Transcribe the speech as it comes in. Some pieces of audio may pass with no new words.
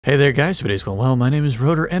Hey there guys, today's going well. My name is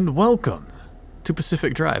Rodor and welcome to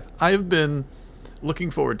Pacific Drive. I've been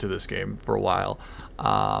looking forward to this game for a while.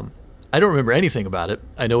 I don't remember anything about it.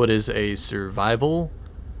 I know it is a survival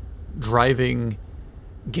driving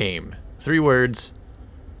game. 3 words,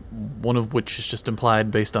 one of which is just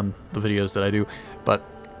implied based on the videos that I do, but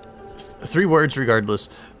 3 words regardless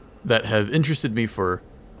that have interested me for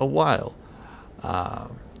a while. I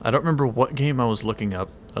don't remember what game I was looking up.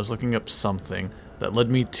 I was looking up something that led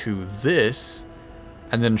me to this,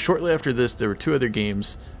 and then shortly after this there were 2 other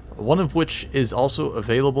games, one of which is also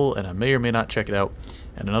available and I may or may not check it out,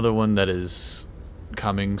 and another one that is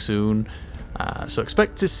coming soon. So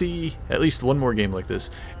expect to see at least one more game like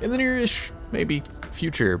this in the nearish, maybe,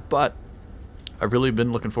 future, but I've really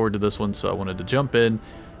been looking forward to this one, so I wanted to jump in,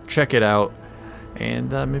 check it out,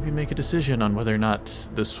 and maybe make a decision on whether or not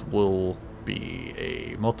this will be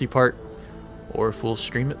a multi-part or if we'll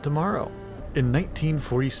stream it tomorrow. In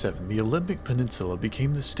 1947, the Olympic Peninsula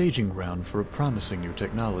became the staging ground for a promising new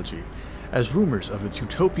technology. As rumors of its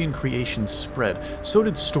utopian creation spread, so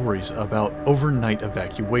did stories about overnight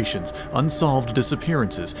evacuations, unsolved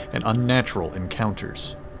disappearances, and unnatural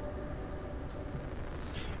encounters.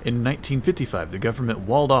 In 1955, the government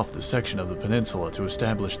walled off the section of the peninsula to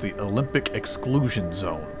establish the Olympic Exclusion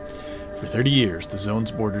Zone. For 30 years, the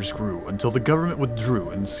zone's borders grew until the government withdrew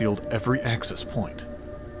and sealed every access point.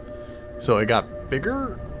 So it got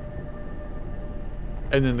bigger,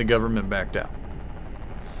 and then the government backed out.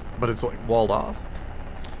 But it's like walled off.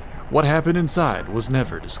 What happened inside was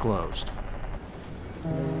never disclosed.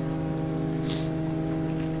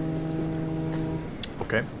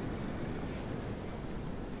 Okay.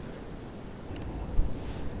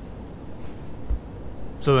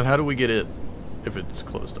 So then how do we get in if it's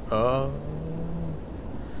closed?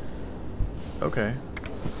 Okay.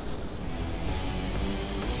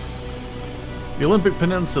 The Olympic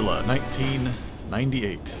Peninsula,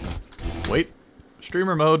 1998. Wait.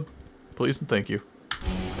 Streamer mode. Please and thank you.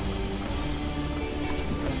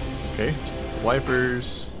 Okay.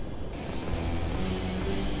 Wipers.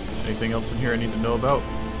 Anything else in here I need to know about?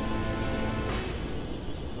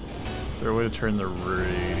 Is there a way to turn the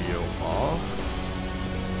radio off?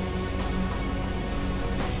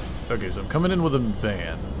 Okay, so I'm coming in with a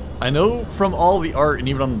van. I know from all the art and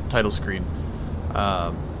even on the title screen,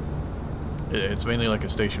 it's mainly like a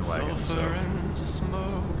station wagon, so.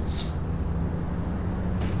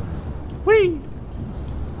 Whee!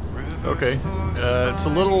 Okay, it's a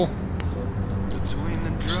little.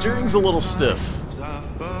 Steering's a little stiff.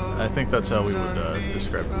 I think that's how we would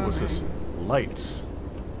describe it. What's this? Lights.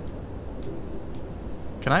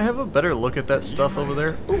 Can I have a better look at that stuff over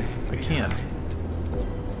there? Ooh, I can.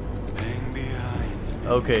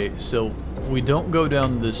 Okay, so we don't go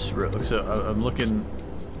down this road. So I'm looking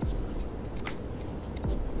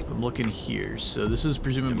here. So this is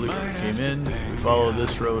presumably where we came in. We follow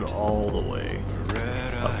this road all the way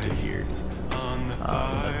up to here.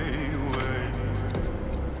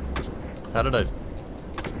 How did I?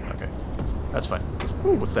 Okay, that's fine.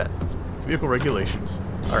 Ooh, what's that? Vehicle regulations.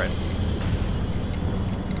 All right.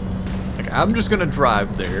 Okay, I'm just gonna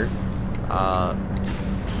drive there.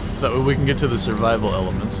 So that way we can get to the survival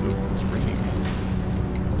elements. Ooh, it's raining.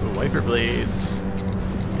 Ooh, wiper blades.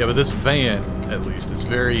 Yeah, but this van, at least, is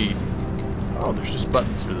very... Oh, there's just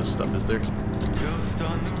buttons for this stuff, is there? Ooh,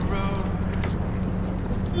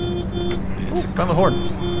 found the horn.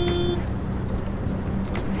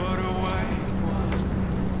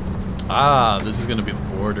 Ah, this is going to be the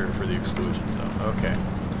border for the exclusion zone. Okay.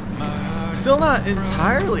 Still not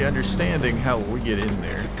entirely understanding how we get in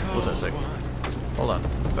there. What's that say? Hold on.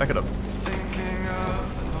 Back it up.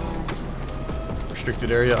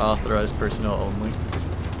 Restricted area, authorized personnel only.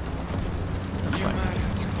 That's fine.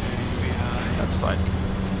 That's fine.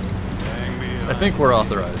 I think we're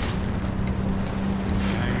authorized.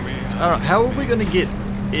 I don't know. How are we going to get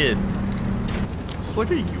in? It's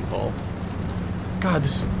like a U-Haul. God,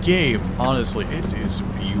 this game, honestly, it is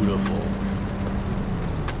beautiful.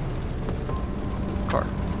 Car.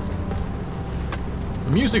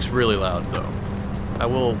 The music's really loud, though. I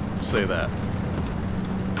will say that.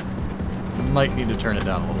 Might need to turn it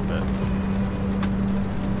down a little bit.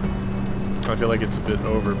 I feel like it's a bit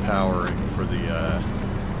overpowering for the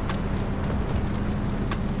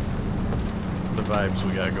vibes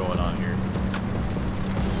we got going on here.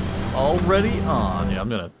 Already on. Yeah, I'm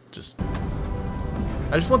gonna just...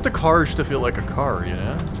 I just want the cars to feel like a car, you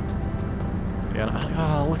know? Yeah,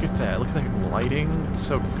 oh, look at that. Look at that lighting. It's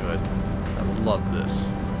so good. I love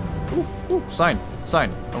this. Ooh, ooh, sign.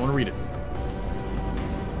 Sign. I want to read it.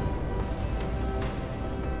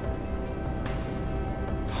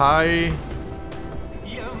 Hi.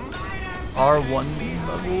 R1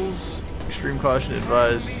 levels. Extreme caution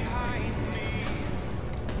advised.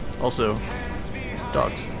 Also,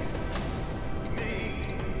 dogs.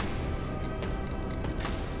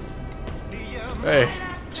 Hey,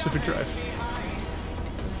 Pacific Drive.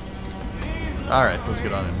 Alright, let's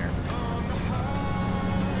get on in here.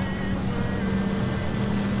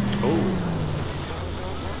 Oh.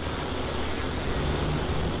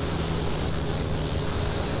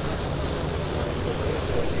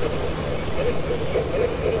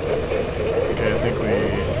 Okay,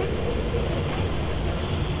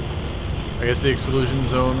 I guess the exclusion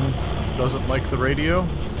zone doesn't like the radio.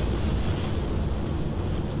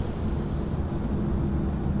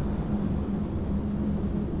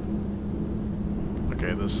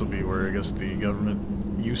 Okay, this will be where I guess the government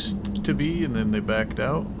used to be and then they backed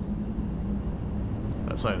out.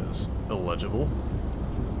 That sign is illegible.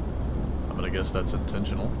 I'm gonna guess that's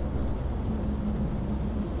intentional.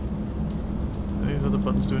 Do these other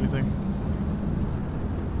buttons do anything?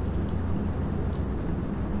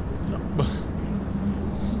 No.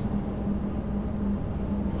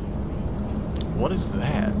 What is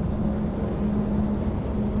that?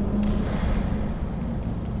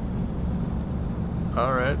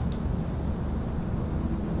 Alright.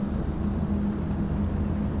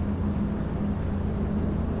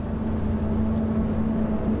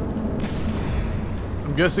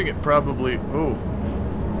 I'm guessing it probably... Oh.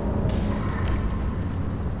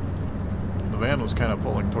 The van was kind of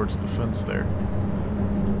pulling towards the fence there.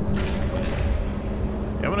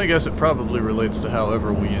 Yeah, I'm gonna guess it probably relates to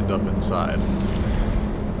however we end up inside.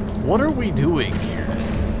 What are we doing here?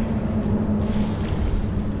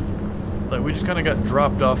 Like, we just kind of got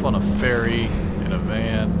dropped off on a ferry in a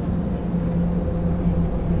van.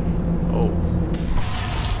 Oh.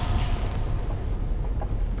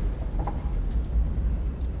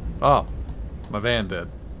 Oh, my van dead.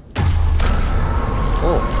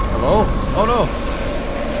 Oh, hello? Oh no!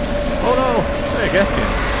 Oh no! Hey, gas can.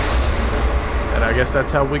 And I guess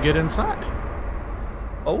that's how we get inside.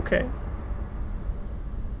 Okay.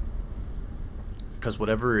 Because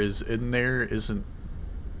whatever is in there isn't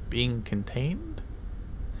being contained?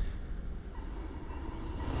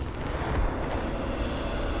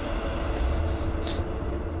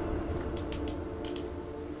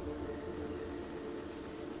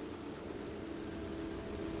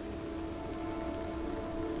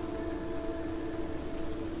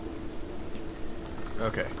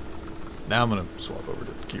 Okay. Now I'm gonna swap over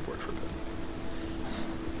to the keyboard for a bit.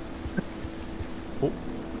 Oh.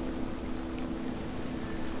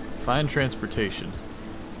 Find transportation.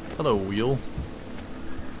 Hello, wheel.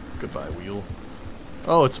 Goodbye, wheel.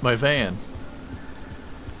 Oh, it's my van.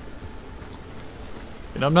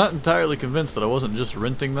 And I'm not entirely convinced that I wasn't just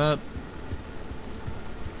renting that.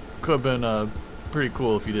 Could have been pretty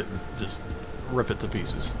cool if you didn't just rip it to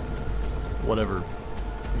pieces. Whatever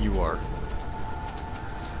you are.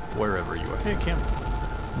 Wherever you are. Hey, camera.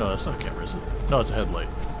 No, that's not a camera, is it? No, it's a headlight.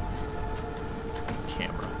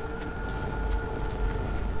 Camera.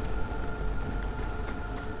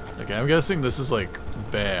 Okay, I'm guessing this is like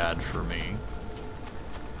bad for me.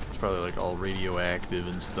 It's probably like all radioactive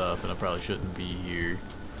and stuff, and I probably shouldn't be here.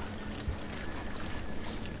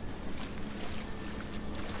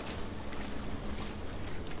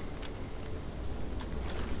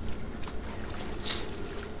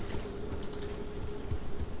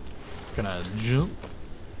 Can I jump?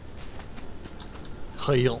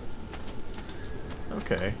 Hail.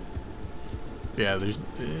 Okay. Yeah, there's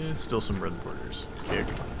still some red borders. Kick.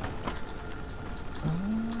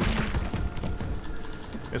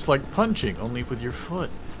 It's like punching, only with your foot.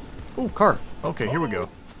 Ooh, car. Okay, here we go.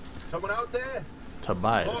 Someone out there?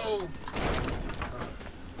 Tobias.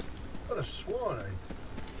 Could have sworn I...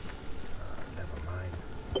 never mind.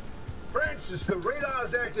 Francis, the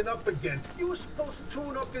radar's acting up again. You were supposed to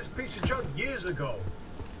tune up this piece of junk years ago.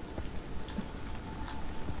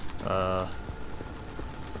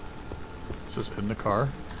 Is this in the car?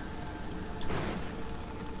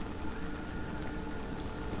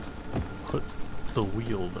 Put the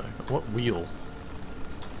wheel back. What wheel?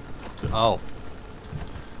 Oh.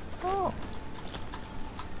 Oh.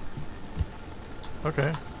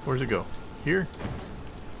 Okay. Where's it go? Here?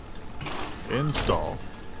 Install.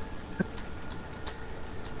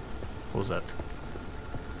 What was that?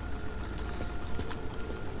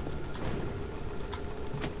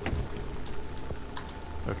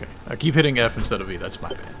 Okay. I keep hitting F instead of E. That's my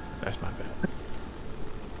bad. That's my bad.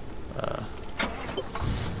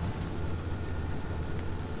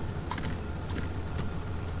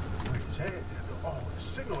 Oh, the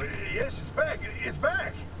signal. Yes, it's back. It's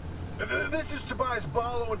back. This is Tobias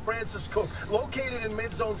Barlow and Francis Cook, located in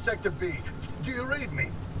mid-zone Sector B. Do you read me?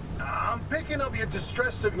 I'm picking up your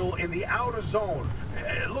distress signal in the outer zone.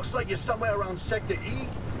 It looks like you're somewhere around Sector E.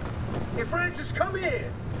 Hey, Francis, come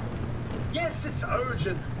here. Yes, it's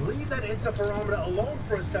urgent. Leave that interferometer alone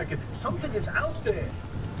for a second. Something is out there.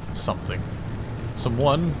 Something.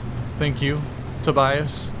 Someone. Thank you,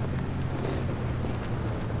 Tobias.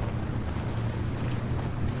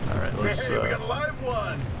 Alright, let's Hey, we got a live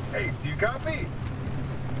one. Hey, do you copy?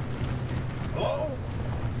 Hello?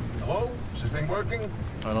 Hello? Is this thing working?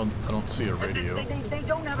 I don't see a radio. They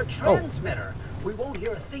don't have a transmitter. We won't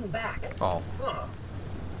hear a thing back. Oh. Huh.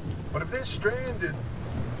 But if they're stranded,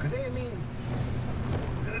 could they, I mean,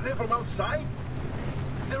 they're from outside?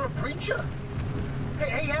 They're a preacher?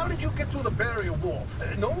 Hey, how did you get through the barrier wall?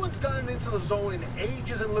 No one's gotten into the zone in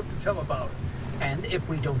ages and lived to tell about it. And if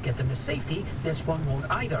we don't get them to safety, this one won't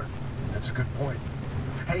either. That's a good point.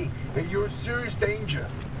 Hey, you're in serious danger.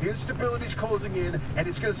 The instability's closing in, and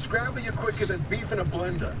it's gonna scramble you quicker than beef in a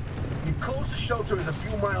blender. Your closest shelter is a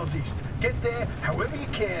few miles east. Get there however you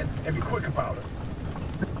can, and be quick about it.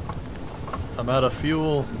 I'm out of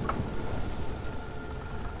fuel.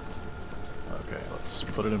 Okay, let's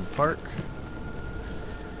put it in park.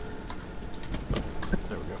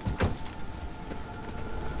 There we go.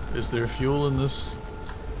 Is there fuel in this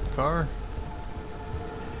car?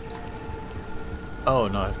 Oh,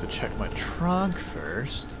 no, I have to check my trunk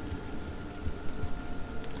first.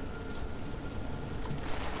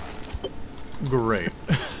 Great.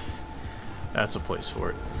 That's a place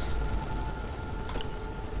for it.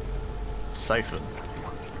 Siphon.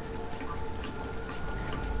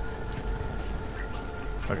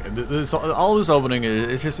 Okay, all this opening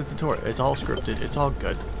is just a tutorial. It's all scripted. It's all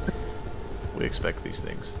good. We expect these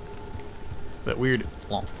things. That weird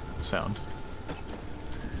sound.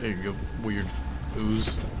 There you go. Weird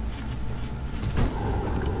ooze.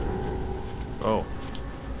 Oh.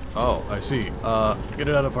 Oh, I see. Get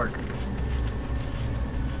it out of park.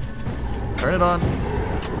 Turn it on.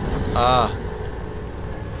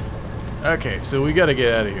 Okay, so we gotta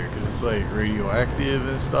get out of here because it's like radioactive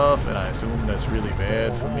and stuff, and I assume that's really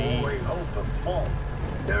bad for me. Wait, hold the phone.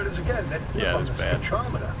 There it is again. That Yeah, that's bad.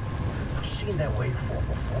 Spectrometer. I've seen that waveform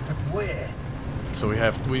before, but where? So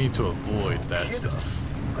we need to avoid that stuff.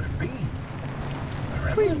 Could it be?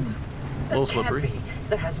 That A little slippery. can't be.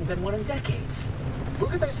 There hasn't been one in decades.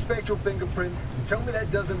 Look at that spectral fingerprint and tell me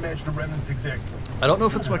that doesn't match the remnants exactly. I don't know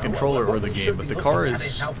if it's my controller or the What we game, should but be the car looking at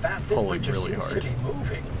is how fast this pulling creature really seems hard. to be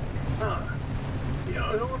moving. Huh. You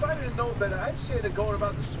know, if I didn't know better, I'd say they're going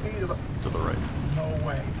about the speed of a... To the right. No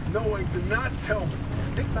way. No way. Do not tell me.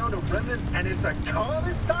 They found a remnant and it's a car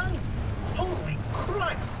this time? Holy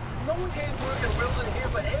cripes! No one's hand-working wheels in here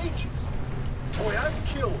for ages. Boy, I'm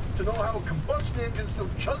killed to know how a combustion engine's still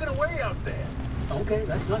chugging away out there. Okay,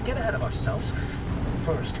 let's not get ahead of ourselves.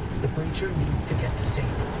 First, the breacher needs to get to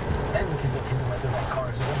safety. Then we can look into whether that car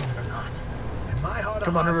is a remnant or not. In my heart of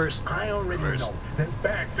Come on, hearts, reverse. I already Reverse. know. They're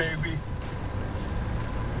back, baby.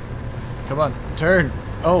 Come on, turn.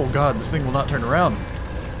 Oh god, this thing will not turn around.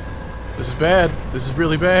 This is bad. This is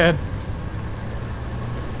really bad.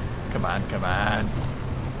 Come on, come on.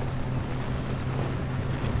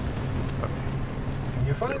 When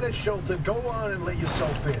you find that shelter, go on and let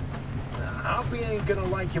yourself in. Hoppy ain't gonna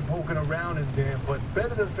like you poking around in there, but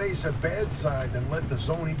better to face a bad side than let the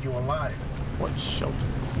zone eat you alive. What shelter?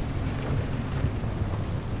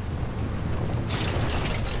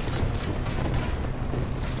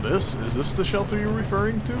 Is this the shelter you're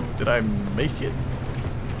referring to? Did I make it?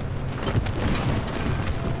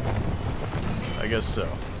 I guess so.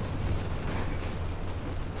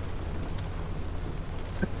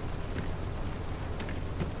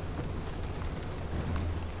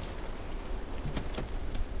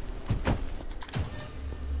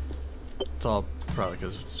 It's all probably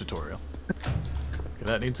because it's a tutorial. Okay,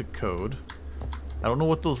 that needs a code. I don't know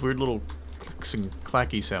what those weird little clicks and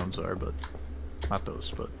clacky sounds are, but not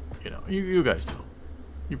those, but you know, you guys know.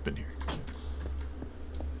 You've been here.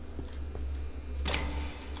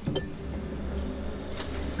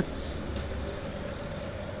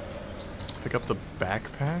 Pick up the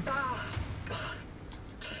backpack?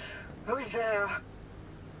 Who's there?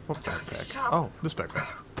 What backpack? Oh, this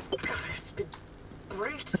backpack. It's been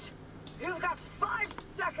breached. You've got 5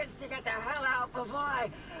 seconds to get the hell out before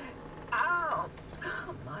I... Ow!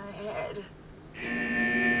 My head.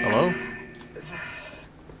 Hello?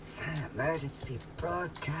 It's an emergency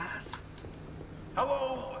broadcast.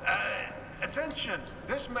 Hello, attention.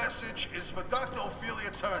 This message is for Dr.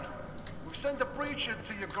 Ophelia Turner. We sent a breacher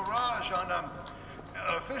to your garage on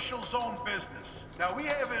official zone business. Now, we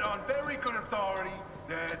have it on very good authority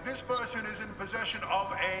that this person is in possession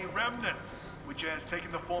of a remnant. which has taken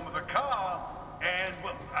the form of a car, and,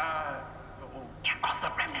 well, Get off the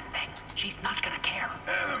remnant thing. She's not gonna care.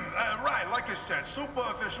 right, like I said, super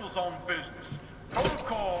officials own business.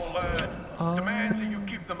 Protocol, demands that you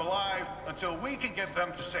keep them alive until we can get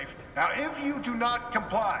them to safety. Now, if you do not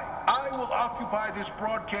comply, I will occupy this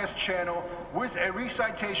broadcast channel with a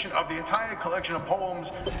recitation of the entire collection of poems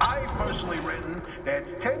I've personally written.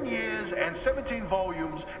 That's 10 years and 17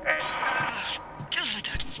 volumes and... Deliver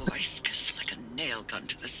that voice, just like a nail gun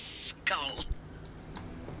to the skull.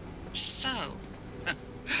 So,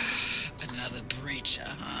 another breacher,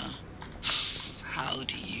 huh? How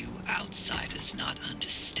do you outsiders not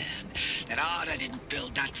understand that RODORW didn't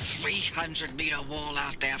build that 300-meter wall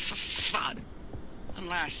out there for fun?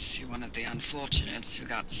 Unless you're one of the unfortunates who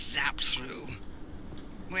got zapped through.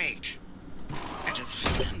 Wait, I just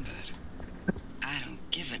remembered. I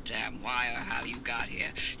don't give a damn why or how you got here.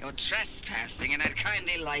 You're trespassing, and I'd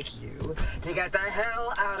kindly like you to get the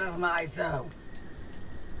hell out of my zone.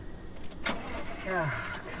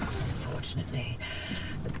 Unfortunately,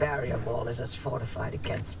 the barrier wall is as fortified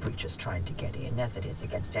against breachers trying to get in as it is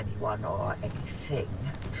against anyone or anything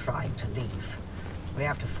trying to leave. We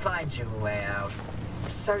have to find you a way out.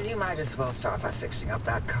 So you might as well start by fixing up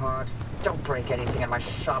that car. Just don't break anything in my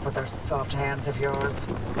shop with those soft hands of yours.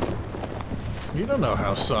 You don't know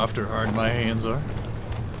how soft or hard my hands are.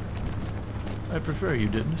 I prefer you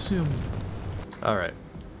didn't assume. Alright.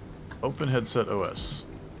 Open headset OS.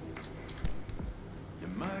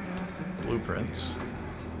 Blueprints.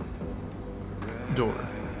 Door.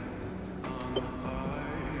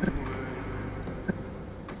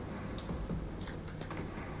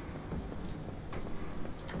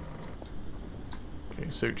 Okay,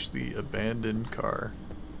 search the abandoned car.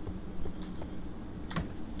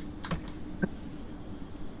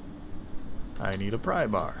 I need a pry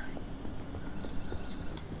bar.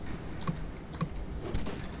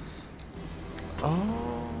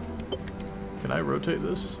 Oh. Can I rotate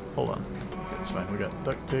this? Hold on. Okay, it's fine. We got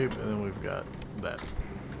duct tape and then we've got that.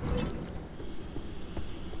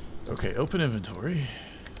 Okay, open inventory.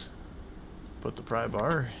 Put the pry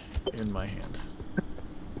bar in my hand.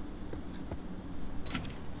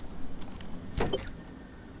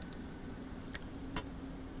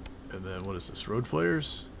 And then what is this? Road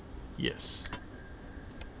flares? Yes.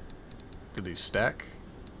 Do these stack?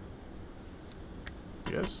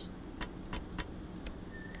 Yes.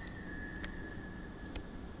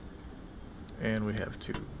 And we have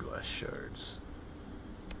 2 glass shards.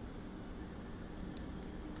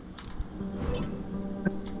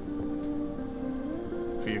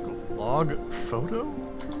 Vehicle log photo?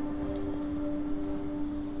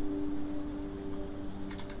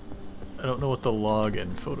 I don't know what the log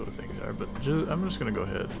and photo things are, but I'm just gonna go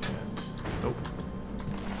ahead and... Nope.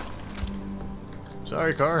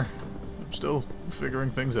 Sorry, car. I'm still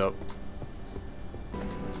figuring things out.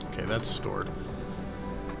 Okay, that's stored.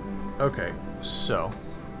 Okay, so...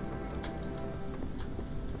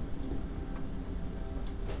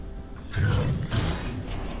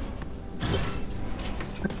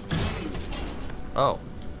 Oh.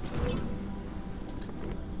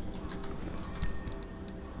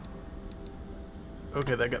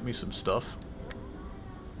 Okay, that got me some stuff.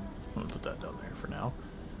 I'm gonna put that down there for now.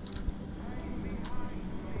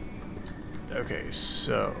 Okay,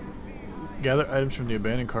 so... Gather items from the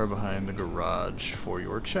abandoned car behind the garage for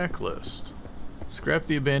your checklist. Scrap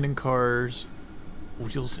the abandoned car's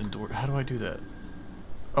wheels and door. How do I do that?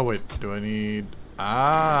 Oh wait, do I need...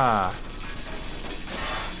 Ah!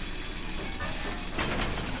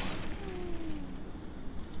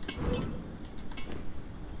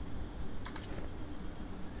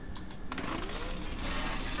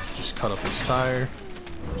 Just cut up this tire.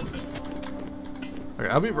 Okay,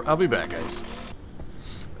 I'll be back, guys.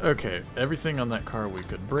 Okay, everything on that car we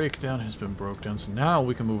could break down has been broke down, so now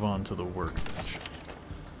we can move on to the workbench.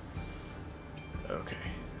 Okay.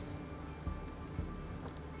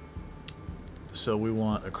 So we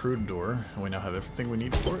want a crude door, and we now have everything we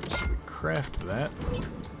need for it, so we craft that.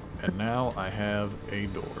 And now I have a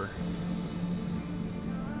door.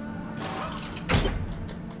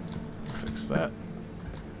 Fix that.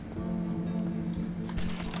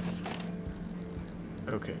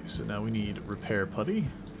 Okay, so now we need repair putty.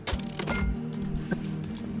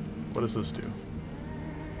 What does this do?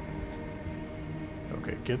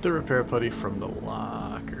 Okay, get the repair putty from the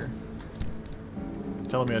locker.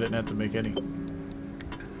 Telling me I didn't have to make any. Okay,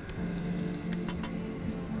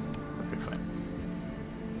 fine.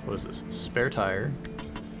 What is this? Spare tire,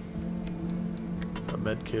 a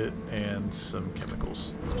med kit, and some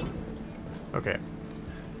chemicals. Okay.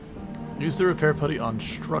 Use the repair putty on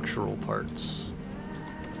structural parts.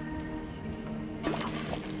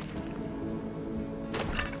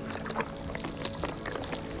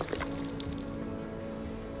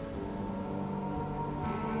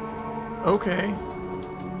 Okay.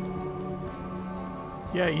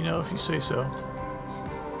 Yeah, you know, if you say so.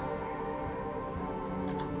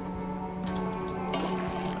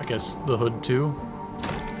 I guess the hood too.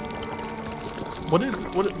 What?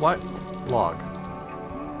 Log.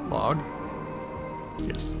 Log?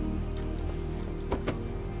 Yes.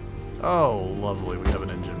 Oh, lovely. We have an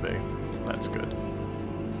engine bay. That's good.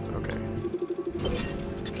 Okay.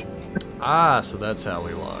 Ah, so that's how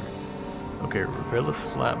we log. Okay, repair the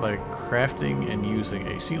flat by crafting and using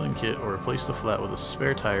a sealing kit, or replace the flat with a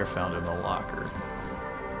spare tire found in the locker.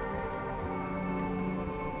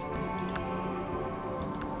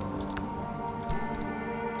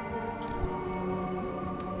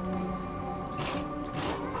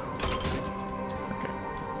 Okay.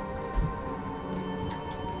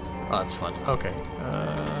 Oh, that's fun. Okay.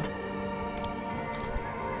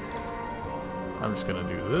 I'm just gonna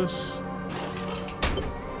do this.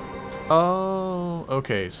 Oh,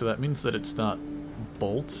 okay, so that means that it's not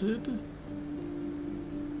bolted?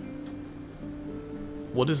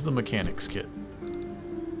 What is the mechanics kit?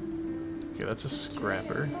 Okay, that's a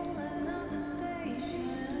scrapper.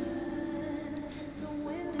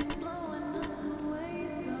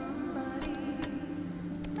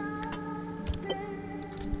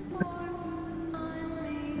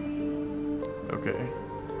 Okay.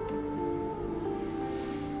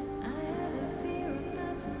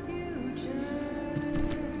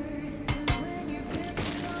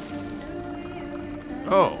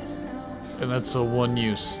 Oh, and that's a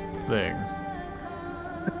one-use thing.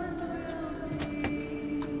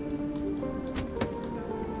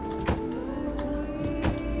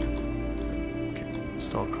 Okay,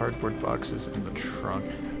 install cardboard boxes in the trunk.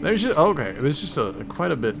 There's just, okay, there's just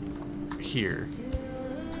quite a bit here.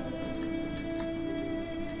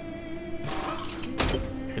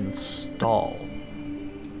 Install.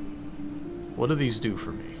 What do these do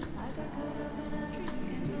for me?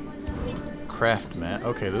 Craft mat.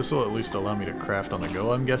 Okay, this will at least allow me to craft on the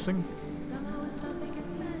go, I'm guessing.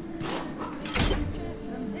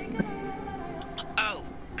 Oh,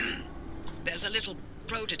 there's a little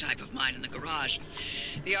prototype of mine in the garage.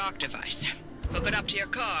 The arc device. Hook it up to your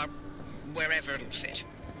car, wherever it'll fit.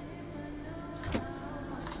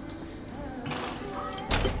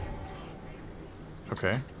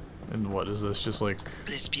 Okay. And what is this? Just like...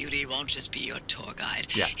 This beauty won't just be your tour guide.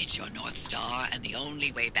 Yeah. It's your North Star and the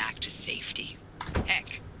only way back to safety.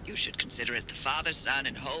 Heck, you should consider it the Father, Son,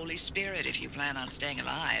 and Holy Spirit if you plan on staying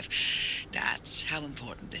alive. That's how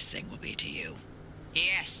important this thing will be to you.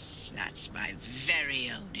 Yes, that's my very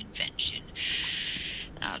own invention.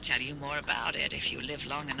 I'll tell you more about it if you live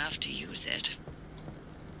long enough to use it.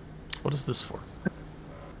 What is this for?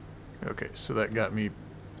 Okay, so that got me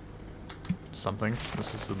something.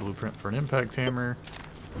 This is the blueprint for an impact hammer.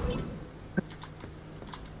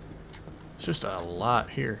 It's just a lot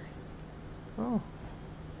here. Oh.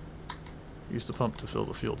 Use the pump to fill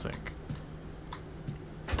the fuel tank.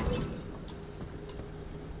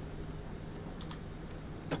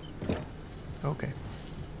 Okay.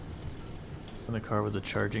 In the car with the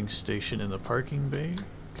charging station in the parking bay.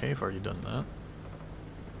 Okay, I've already done that.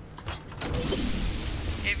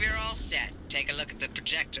 If you're all set, take a look at the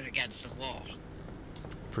projector against the wall.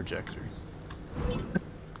 Projector.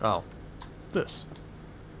 Oh. This.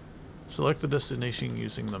 Select the destination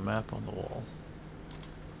using the map on the wall.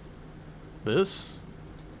 This?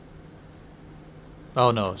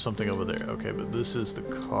 Oh no, something over there. Okay, but this is the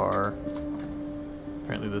car.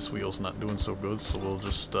 Apparently this wheel's not doing so good, so we'll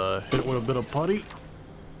just hit it with a bit of putty.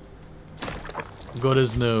 Good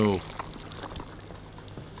as new.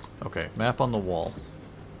 Okay, map on the wall.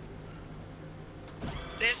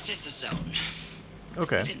 This is the zone.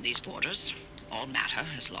 Okay. Within these borders, all matter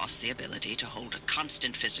has lost the ability to hold a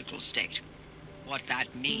constant physical state. What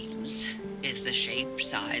that means is the shape,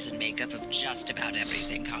 size, and makeup of just about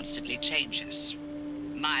everything constantly changes.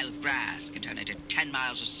 A mile of grass can turn into 10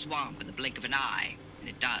 miles of swamp in the blink of an eye, and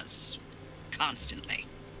it does. Constantly.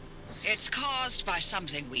 It's caused by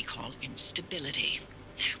something we call instability.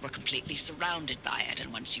 We're completely surrounded by it,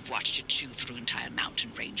 and once you've watched it chew through entire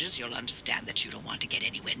mountain ranges, you'll understand that you don't want to get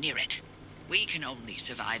anywhere near it. We can only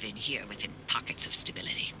survive in here within pockets of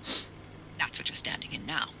stability. That's what you're standing in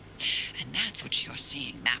now. And that's what you're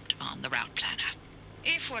seeing mapped on the route planner.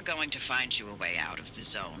 If we're going to find you a way out of the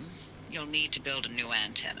zone, you'll need to build a new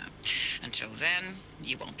antenna. Until then,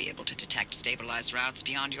 you won't be able to detect stabilized routes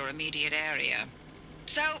beyond your immediate area.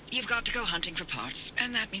 So, you've got to go hunting for parts,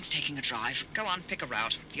 and that means taking a drive. Go on, pick a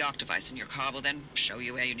route. The arc device in your car will then show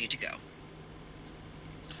you where you need to go.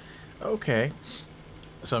 Okay.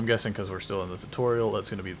 So I'm guessing because we're still in the tutorial,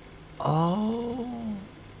 that's going to be... Oh!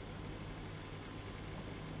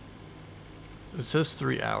 It says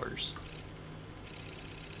 3 hours.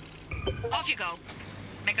 Off you go.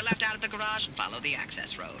 Make a left out of the garage and follow the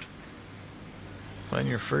access road. Find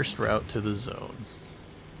your first route to the zone.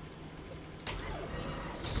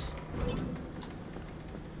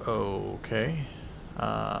 Okay.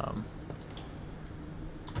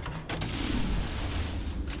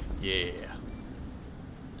 Yeah.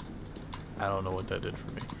 I don't know what that did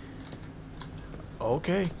for me.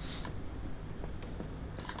 Okay.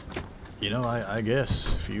 You know, I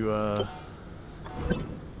guess if you,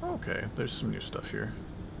 okay, there's some new stuff here.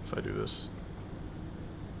 If I do this.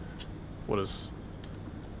 What are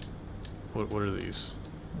these?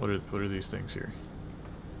 What are these things here?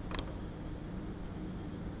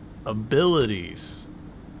 Abilities.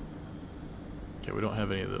 Okay, we don't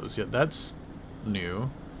have any of those yet. That's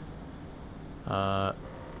new.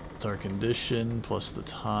 It's our condition plus the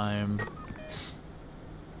time.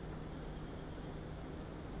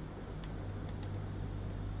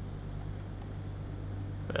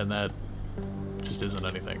 And that just isn't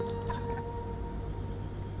anything.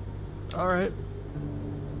 Alright.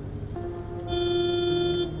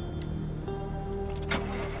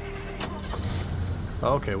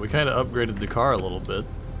 Okay, we kind of upgraded the car a little bit.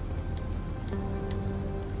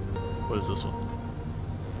 What is this one?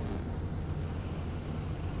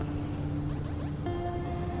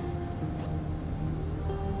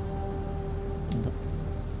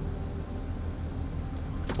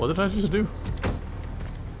 What did I just do?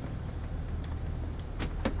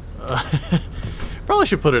 Probably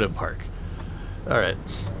should put it in park. Alright.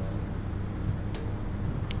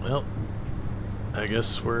 Well, I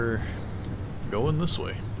guess we're going this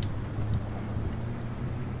way.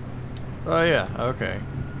 Oh yeah, okay.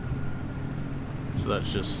 So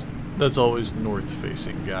that's always north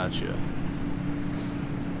facing, gotcha.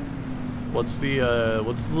 What's the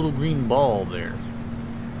little green ball there?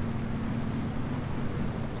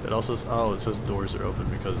 It also it says doors are open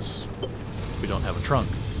because we don't have a trunk.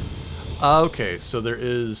 Okay, so there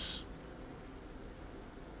is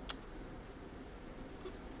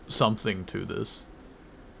something to this.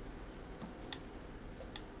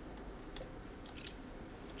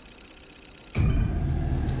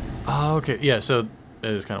 Okay, yeah, so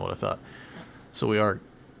that is kind of what I thought. So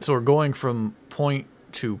we're going from point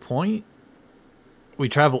to point. We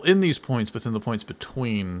travel in these points, but then the points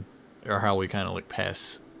between are how we kind of like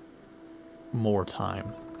pass more time.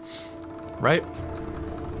 Right?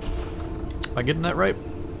 Am I getting that right?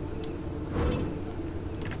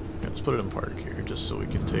 Yeah, let's put it in park here, just so we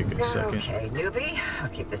can take a second. Okay, newbie. I'll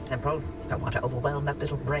keep this simple. Don't want to overwhelm that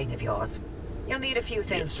little brain of yours. You'll need a few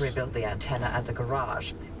things to rebuild the antenna at the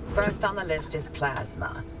garage. First on the list is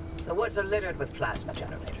plasma. The woods are littered with plasma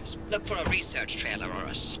generators. Look for a research trailer or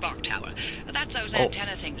a spark tower. That's those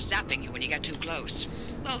antenna things zapping you when you get too close.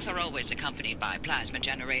 Both are always accompanied by plasma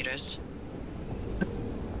generators.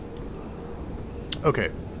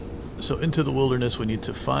 Okay, so into the wilderness we need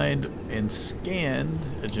to find and scan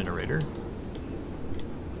a generator.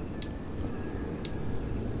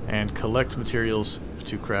 And collect materials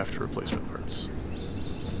to craft replacement parts.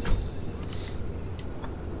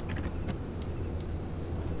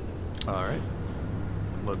 Alright,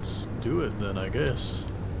 let's do it then, I guess.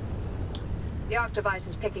 The ARC device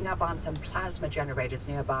is picking up on some plasma generators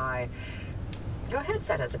nearby. Your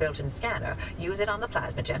headset has a built-in scanner. Use it on the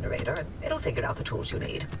plasma generator, and it'll figure out the tools you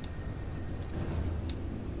need.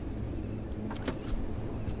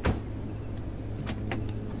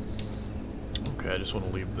 Okay, I just want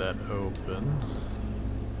to leave that open.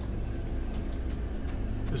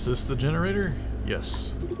 Is this the generator?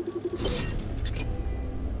 Yes.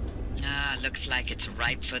 Looks like it's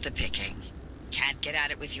ripe for the picking. Can't get at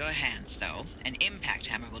it with your hands, though. An impact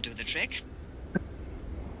hammer will do the trick.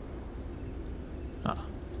 Huh.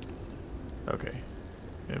 Okay.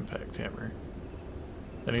 Impact hammer.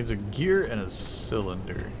 That needs a gear and a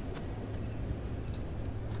cylinder.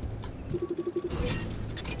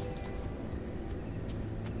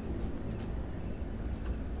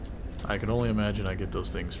 I can only imagine I get those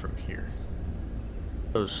things from here.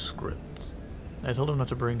 Those scripts. I told him not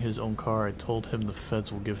to bring his own car. I told him the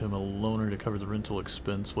feds will give him a loaner to cover the rental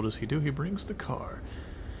expense. What does he do? He brings the car.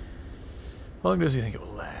 How long does he think it will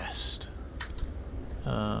last?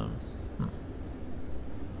 Well,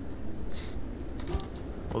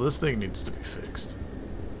 this thing needs to be fixed.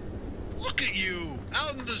 Look at you,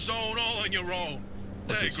 out in the zone all on your own.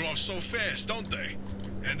 They grow so fast, don't they?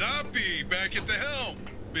 And I'll be back at the helm.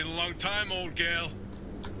 Been a long time, old gal.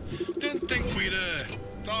 Didn't think we'd,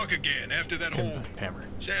 talk again after that whole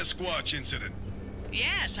Sasquatch incident.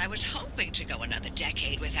 Yes, I was hoping to go another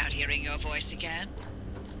decade without hearing your voice again.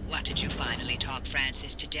 What, did you finally talk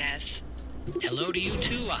Francis to death? Hello to you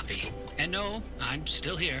too, Oppie. And no, I'm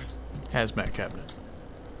still here. Hazmat cabinet.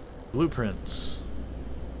 Blueprints.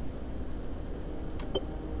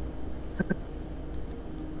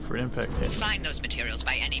 For an impact hit. Find those materials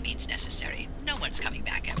by any means necessary. No one's coming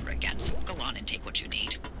back ever again, so go on and take what you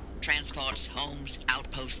need. Transports, homes,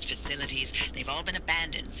 outposts, facilities, they've all been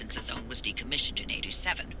abandoned since the zone was decommissioned in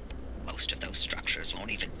 '87. Most of those structures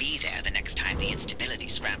won't even be there the next time the instability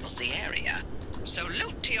scrambles the area. So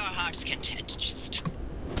loot to your heart's content. Just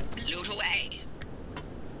loot away.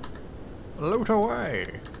 Loot away.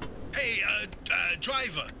 Hey,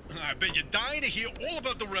 driver, I bet you're dying to hear all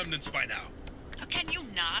about the remnants by now. Oh, can you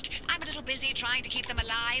not? I'm a little busy trying to keep them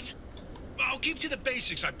alive. I'll keep to the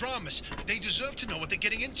basics, I promise. They deserve to know what they're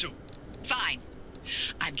getting into. Fine.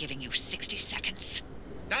 I'm giving you 60 seconds.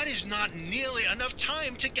 That is not nearly enough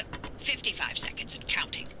time to get... 55 seconds and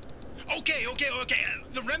counting. Okay.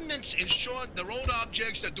 The remnants, in short, they're old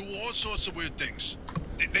objects that do all sorts of weird things.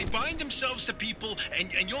 They bind themselves to people,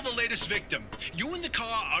 and you're the latest victim. You and the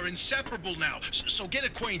car are inseparable now, so get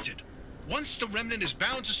acquainted. Once the remnant is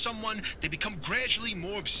bound to someone, they become gradually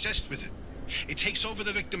more obsessed with it. It takes over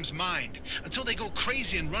the victim's mind, until they go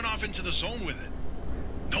crazy and run off into the zone with it.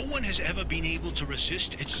 No one has ever been able to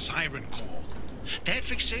resist its siren call. That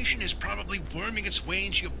fixation is probably worming its way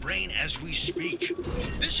into your brain as we speak.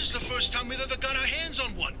 This is the first time we've ever got our hands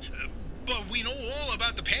on one. But we know all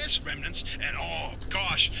about the past remnants, and oh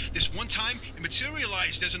gosh, this one time it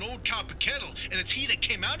materialized as an old copper kettle, and the tea that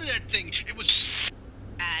came out of that thing, it was...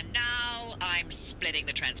 And now I'm splitting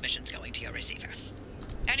the transmissions going to your receiver.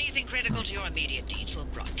 Anything critical to your immediate needs will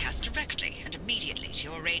broadcast directly and immediately to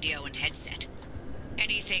your radio and headset.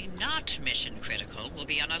 Anything not mission critical will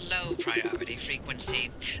be on a low priority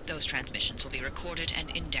frequency. Those transmissions will be recorded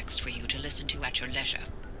and indexed for you to listen to at your leisure.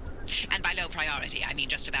 And by low priority, I mean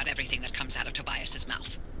just about everything that comes out of Tobias's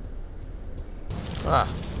mouth. Ah.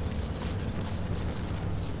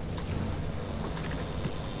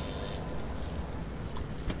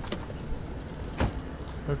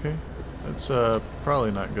 Okay. That's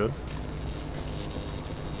probably not good.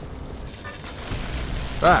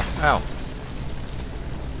 Ah, ow.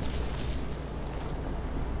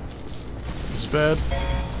 This is bad.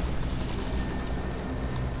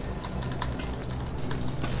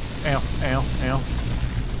 Ow, ow, ow.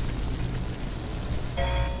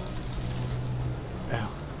 Ow,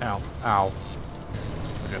 ow, ow.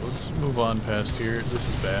 Okay, let's move on past here. This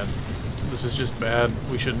is bad. This is just bad.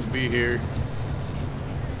 We shouldn't be here.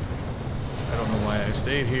 I don't know why I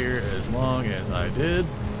stayed here as long as I did,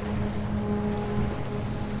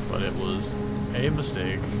 but it was a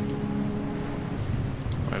mistake.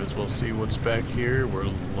 Might as well see what's back here. We're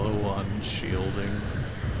low on shielding.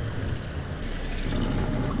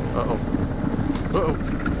 Uh-oh. Uh-oh.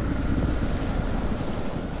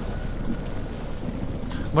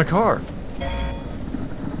 My car!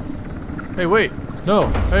 Hey, wait! No!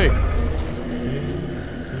 Hey!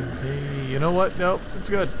 Hey, you know what? Nope, it's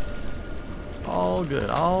good. All good.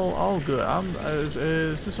 All good.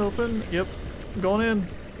 Is this open? Yep. Going in.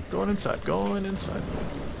 Going inside. Going inside.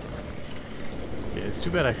 Yeah, it's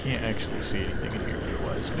too bad I can't actually see anything in here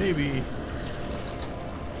otherwise. Maybe...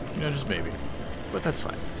 You know, just maybe. But that's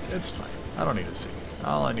fine. It's fine. I don't need to see.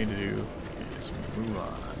 All I need to do is move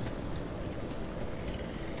on.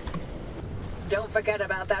 Don't forget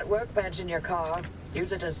about that workbench in your car.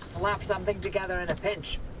 Use it to slap something together in a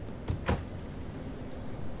pinch.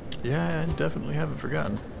 Yeah, I definitely haven't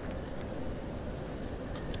forgotten.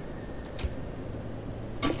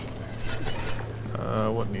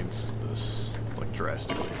 What needs this? Like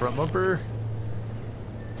drastically. Front bumper.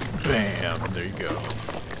 Bam! There you go.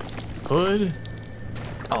 Hood.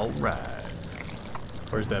 Alright.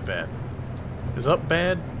 Where's that bad? Is up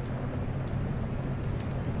bad?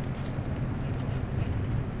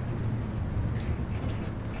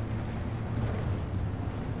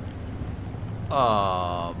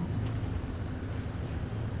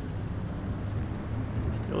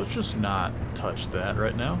 Yeah, let's just not touch that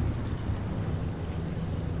right now.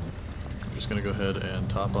 I'm just gonna go ahead and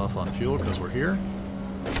top off on fuel because we're here.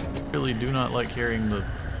 Really do not like hearing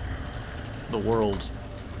the world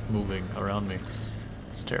moving around me.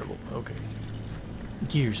 It's terrible. Okay.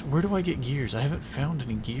 Gears. Where do I get gears? I haven't found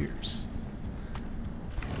any gears.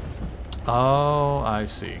 Oh, I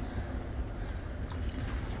see.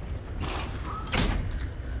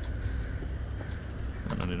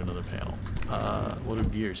 And I need another panel. What do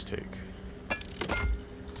gears take?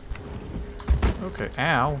 Okay.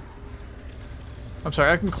 Ow. I'm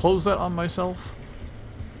sorry, I can close that on myself?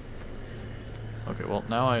 Okay, well,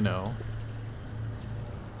 now I know.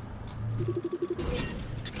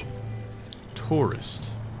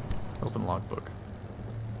 Tourist. Open logbook.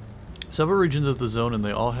 Several regions of the zone, and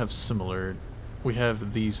they all have similar. We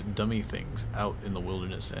have these dummy things out in the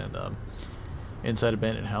wilderness and inside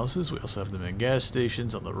abandoned houses. We also have them in gas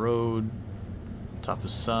stations, on the road, top of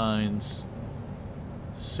signs.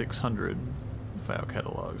 600 file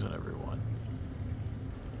catalogs on everyone.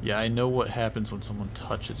 Yeah, I know what happens when someone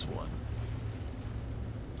touches one.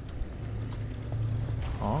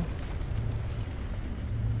 Huh?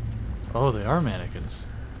 Oh, they are mannequins.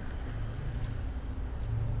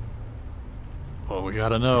 Well, we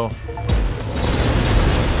gotta know.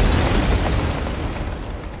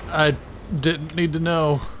 I didn't need to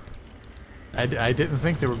know. I didn't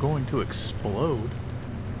think they were going to explode.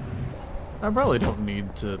 I probably don't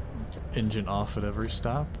need to engine off at every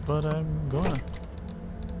stop, but I'm gonna.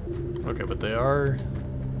 Okay, but they are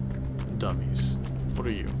dummies. What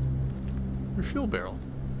are you? Your fuel barrel.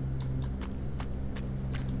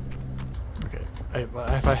 Okay,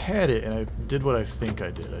 if I had it and I did what I think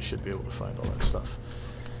I did, I should be able to find all that stuff.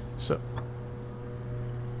 So.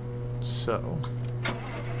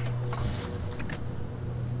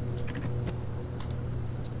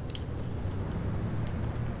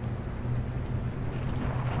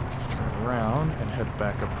 Let's turn around and head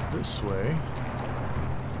back up this way.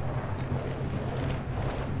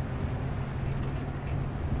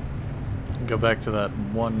 Go back to that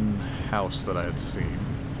one house that I had seen.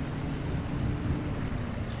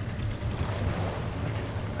 Okay,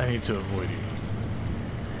 I need to avoid you.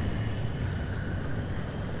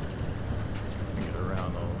 Get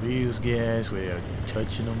around all these guys without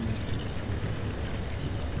touching them.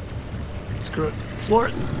 Screw it. Floor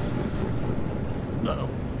it! Uh-oh.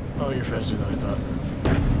 Oh, you're faster than I thought.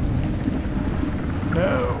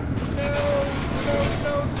 No! No! No,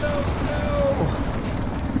 no, no, no!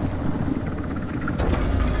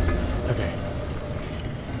 Okay.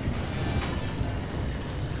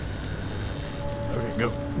 Okay, go.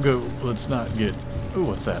 Go. Let's not get... Ooh,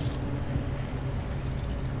 what's that?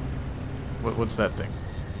 What's that thing?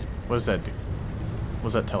 What does that do?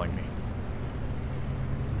 What's that telling me?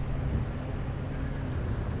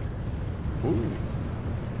 Ooh.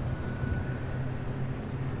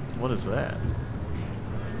 What is that?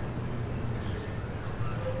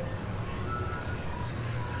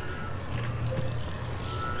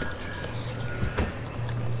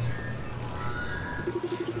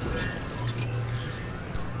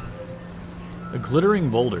 A glittering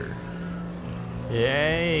boulder.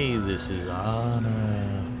 Yay, this is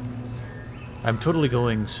Anna. I'm totally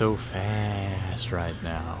going so fast right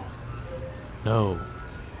now. No.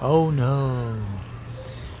 Oh no.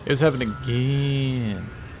 It was happening again.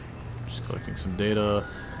 Just collecting some data.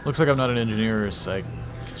 Looks like I'm not an engineer or a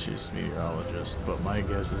psychiatrist meteorologist, but my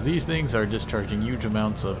guess is these things are discharging huge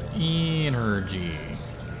amounts of energy.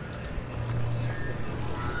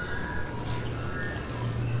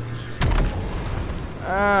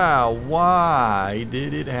 Ah, why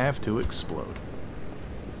did it have to explode?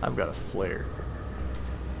 I've got a flare.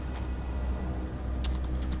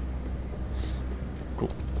 Cool.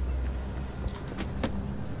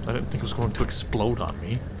 I didn't think it was going to explode on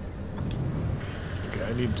me. Okay,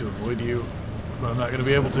 I need to avoid you, but I'm not going to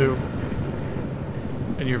be able to.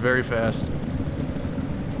 And you're very fast.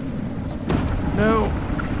 No!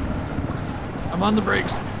 I'm on the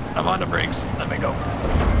brakes. I'm on the brakes. Let me go.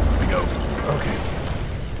 Let me go. Okay.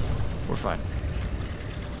 We're fine.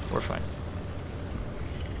 We're fine.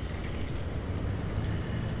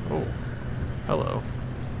 Oh. Hello.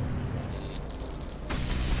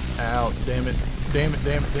 Ow. Damn it. Damn it,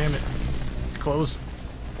 damn it, damn it. Close.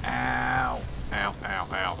 Ow. Ow, ow,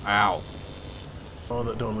 ow, ow. Oh,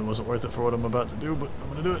 that totally wasn't worth it for what I'm about to do, but I'm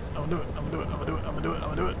gonna do it. I'm gonna do it. I'm gonna do it. I'm gonna do it. I'm gonna do it.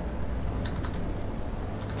 I'm gonna do it.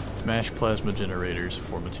 Mash plasma generators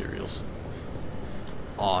for materials.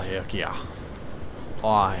 Oh, heck yeah.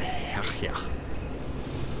 Oh, heck yeah.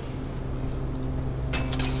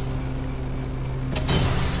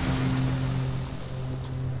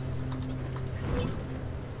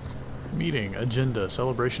 Meeting, agenda,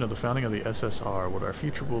 celebration of the founding of the SSR, what our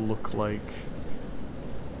future will look like.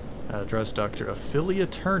 Address Dr. Ophelia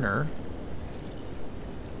Turner.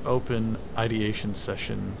 Open ideation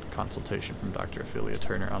session consultation from Dr. Ophelia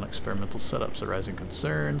Turner on experimental setups, arising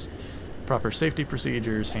concerns, proper safety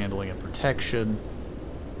procedures, handling and protection.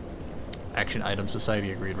 Action item,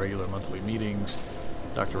 society agreed regular monthly meetings.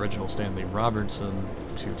 Dr. Reginald Stanley Robertson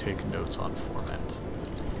to take notes on format.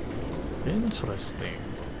 Interesting.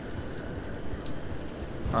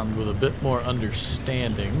 Armed with a bit more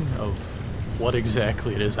understanding of what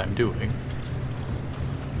exactly it is I'm doing.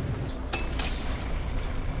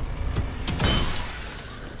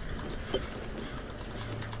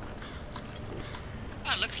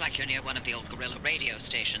 looks like you're near one of the old guerrilla radio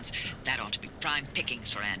stations. That ought to be prime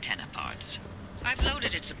pickings for antenna parts. I've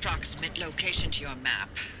loaded its approximate location to your map.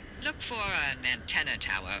 Look for an antenna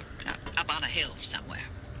tower up on a hill somewhere.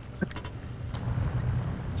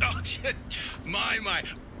 Oh, my.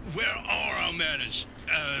 Where are our manners?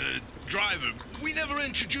 Driver, we never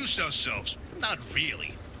introduced ourselves. Not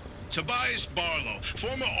really. Tobias Barlow,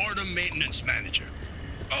 former Artem maintenance manager.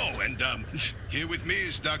 Oh, and, here with me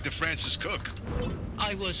is Dr. Francis Cook.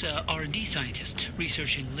 I was a R&D scientist,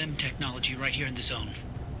 researching limb technology right here in the zone.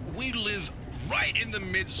 We live right in the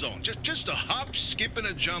mid-zone. Just a hop, skip, and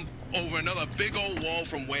a jump over another big old wall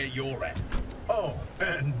from where you're at. Oh,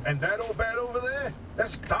 and that old bat over there?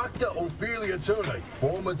 That's Dr. Ophelia Turner,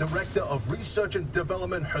 former director of research and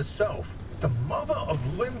development herself. The mother of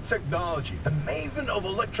limb technology, the maven of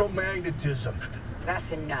electromagnetism.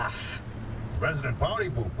 That's enough. Resident party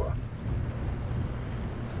pooper.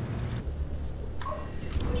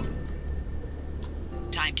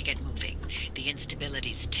 Time to get moving. The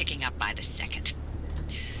instability's ticking up by the second.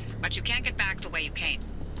 But you can't get back the way you came.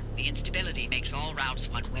 The instability makes all routes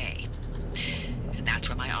one way. And that's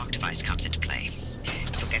where my arc device comes into play.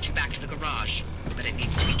 It'll get you back to the garage, but it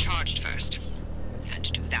needs to be charged first. And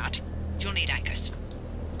to do that, you'll need anchors.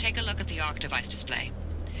 Take a look at the arc device display.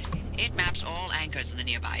 It maps all anchors in the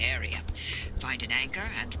nearby area. Find an anchor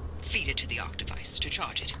and feed it to the arc device to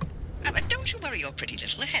charge it. But don't you worry your pretty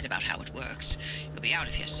little head about how it works. You'll be out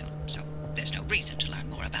of here soon, so there's no reason to learn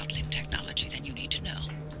more about limb technology than you need to know.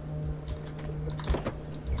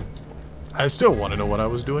 I still want to know what I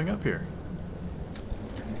was doing up here.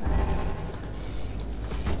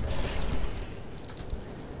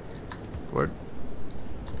 What?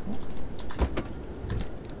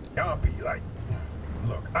 Copy,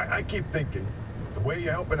 look, I keep thinking, the way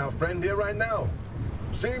you're helping our friend here right now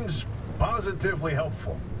seems positively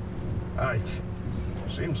helpful.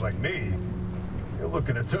 Seems like me. You're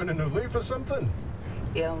looking to turn a new leaf or something?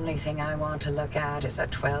 The only thing I want to look at is a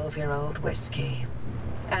 12-year-old whiskey.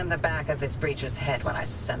 And the back of this breacher's head when I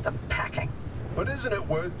send them packing. But isn't it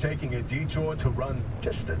worth taking a detour to run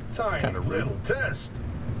just a tiny little test?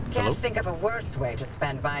 Can't think of a worse way to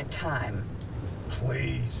spend my time.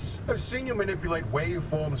 Please. I've seen you manipulate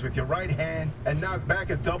waveforms with your right hand and knock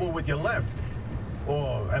back a double with your left.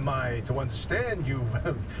 Or am I to understand you've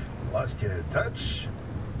lost your touch?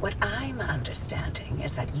 What I'm understanding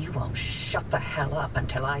is that you won't shut the hell up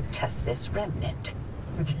until I test this remnant.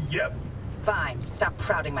 Yep. Fine, stop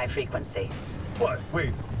crowding my frequency. What?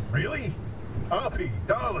 Wait, really? Hoppy,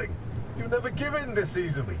 darling, you never give in this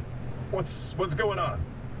easily. What's going on?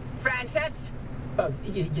 Francis?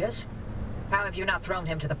 Yes? How have you not thrown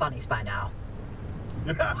him to the bunnies by now?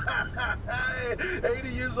 80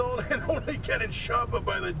 years old and only getting sharper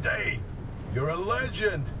by the day. You're a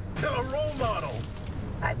legend. You're a role model.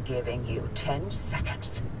 I'm giving you 10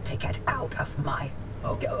 seconds to get out of my...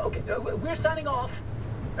 Okay, we're signing off.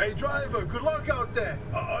 Hey, driver, good luck out there.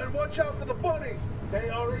 And watch out for the bunnies. They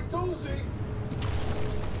are a doozy.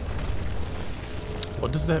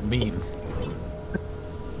 What does that mean?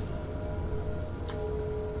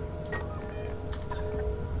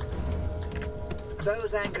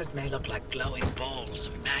 Those anchors may look like glowing balls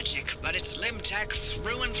of magic, but it's limb tech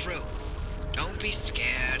through and through. Don't be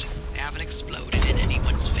scared. They haven't exploded in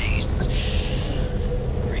anyone's face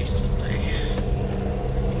recently.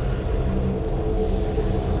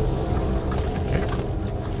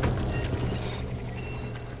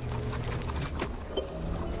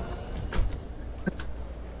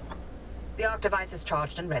 The arc device is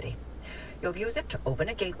charged and ready. You'll use it to open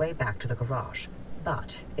a gateway back to the garage,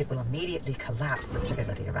 but it will immediately collapse the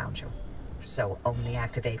stability around you. So only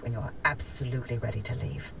activate when you're absolutely ready to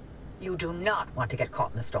leave. You do not want to get caught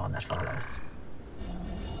in the storm that follows.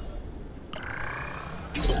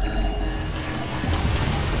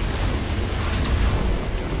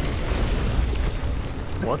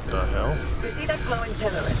 What the hell? You see that glowing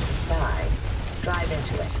pillar into the sky? Drive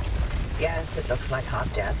into it. Yes, it looks like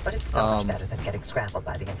hot death, but it's so much better than getting scrambled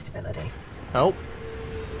by the instability. Help.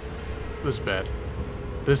 This is bad.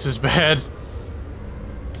 This is bad.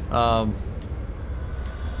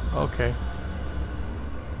 Okay.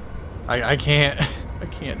 I can't. I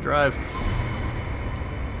can't drive.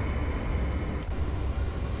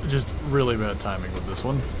 Just really bad timing with this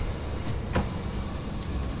one.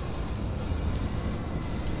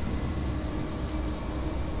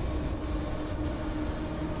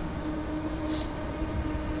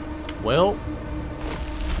 Well.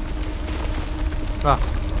 Ah.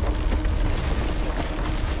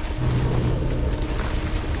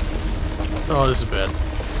 Oh, this is bad.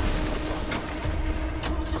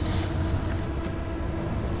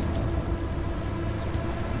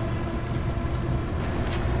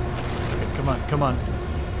 come on.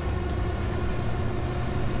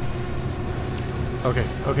 Okay,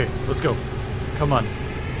 okay, let's go. Come on.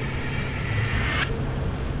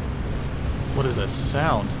 What is that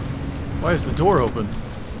sound? Why is the door open?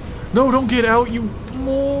 No, don't get out, you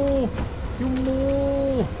mole! You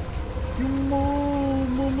mole! You mole!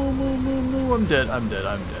 Moo, moo, moo, moo, moo. I'm dead, I'm dead,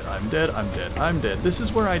 I'm dead, I'm dead, I'm dead, I'm dead. This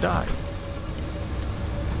is where I died.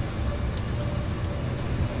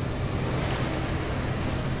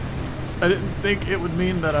 I didn't think it would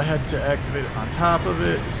mean that I had to activate it on top of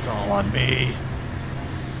it. This is all on me.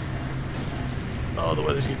 Oh, the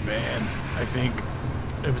weather's getting bad. I think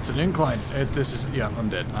if it's an incline, this is, yeah, I'm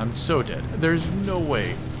dead. I'm so dead. There's no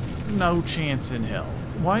way, no chance in hell.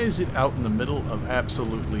 Why is it out in the middle of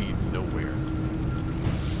absolutely nowhere?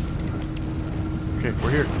 Okay,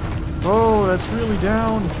 we're here. Oh, that's really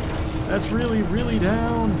down. That's really, really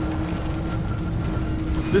down.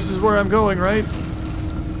 This is where I'm going, right?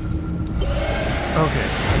 Okay.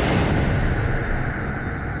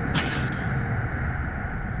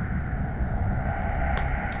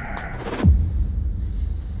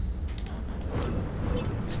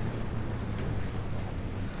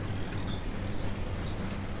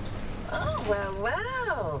 Oh,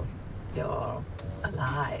 well. You're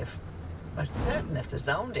alive. We're certain if the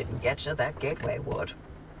zone didn't get you, that gateway would.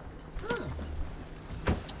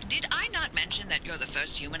 Did I not mention that you're the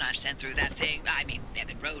first human I've sent through that thing? I mean, they've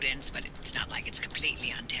been rodents, but it's not like it's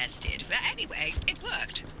completely untested. But anyway, it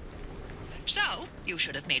worked. So, you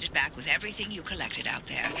should have made it back with everything you collected out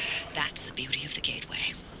there. That's the beauty of the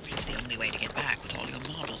gateway. It's the only way to get back with all your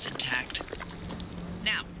models intact.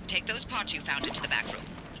 Now, take those parts you found into the back room.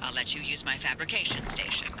 I'll let you use my fabrication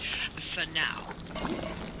station. For now.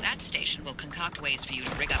 That station will concoct ways for you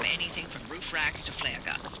to rig up anything from roof racks to flare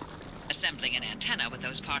guns. Assembling an antenna with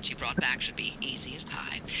those parts you brought back should be easy as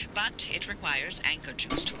pie. But it requires anchor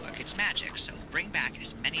juice to work its magic, so bring back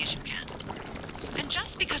as many as you can. And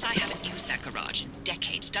just because I haven't used that garage in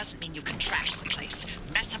decades doesn't mean you can trash the place.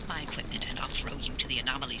 Mess up my equipment and I'll throw you to the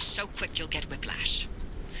anomalies so quick you'll get whiplash.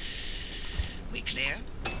 We clear?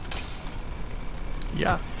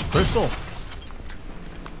 Yeah, Crystal.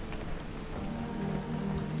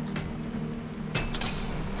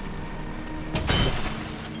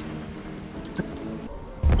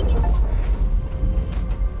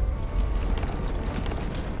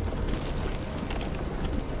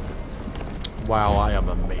 Wow, I am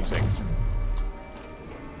amazing.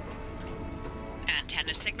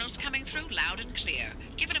 Antenna signals coming through loud and clear.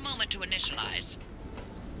 Give it a moment to initialize.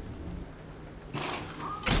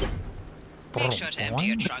 Make sure to empty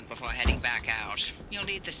your trunk before heading back out. You'll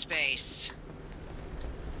need the space.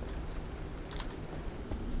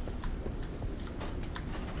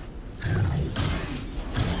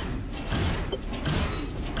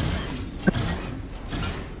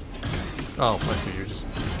 Oh, I see. You're just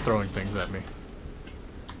throwing things at me.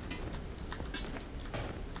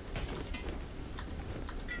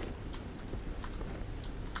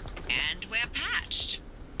 And we're patched.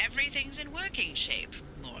 Everything's in working shape,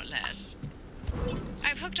 more or less.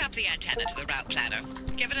 I've hooked up the antenna to the route planner.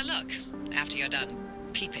 Give it a look after you're done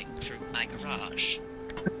peeping through my garage.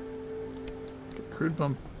 Crude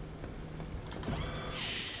bump.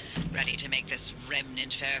 Ready to make this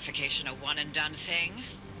remnant verification a one-and-done thing?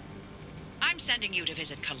 I'm sending you to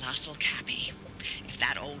visit Colossal Cappy. If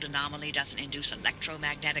that old anomaly doesn't induce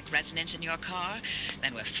electromagnetic resonance in your car,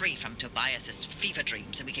 then we're free from Tobias's fever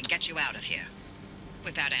dreams and we can get you out of here.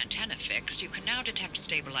 With that antenna fixed, you can now detect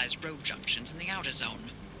stabilized road junctions in the outer zone.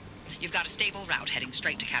 You've got a stable route heading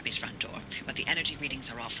straight to Cappy's front door, but the energy readings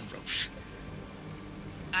are off the roof.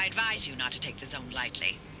 I advise you not to take the zone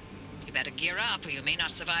lightly. You better gear up or you may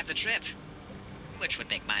not survive the trip. Which would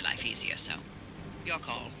make my life easier, so your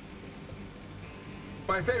call.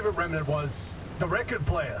 My favorite remnant was the record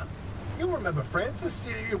player. You remember, Francis?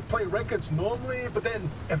 You play records normally, but then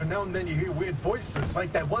every now and then you hear weird voices.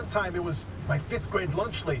 Like that one time it was my 5th grade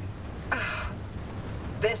lunch lady.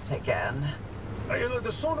 This again. You know,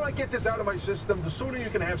 the sooner I get this out of my system, the sooner you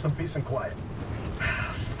can have some peace and quiet.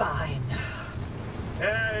 Fine.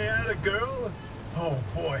 Hey, the girl? Oh,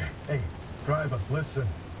 boy. Hey, driver, listen.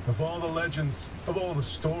 Of all the legends, of all the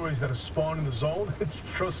stories that are spawned in the zone,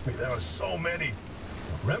 trust me, there are so many.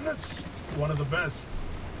 Remnants? One of the best.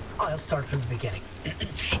 I'll start from the beginning.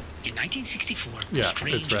 In 1964, Yeah,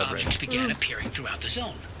 strange objects began appearing throughout the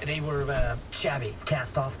zone. They were shabby,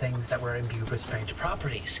 cast-off things that were imbued with strange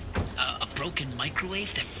properties. A broken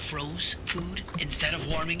microwave that froze food instead of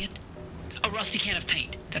warming it. A rusty can of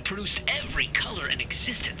paint that produced every color in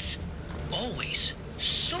existence. Always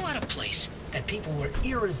so out of place that people were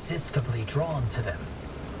irresistibly drawn to them.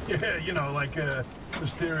 Yeah, you know, like a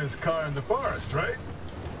mysterious car in the forest, right?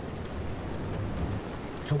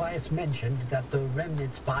 Tobias mentioned that the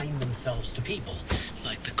remnants bind themselves to people,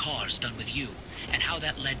 like the cars done with you, and how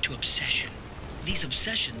that led to obsession. These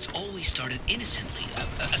obsessions always started innocently,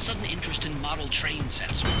 a sudden interest in model train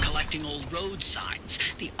sets, collecting old road signs.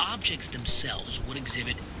 The objects themselves would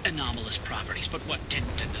exhibit anomalous properties, but what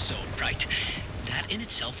didn't in the zone, right? That in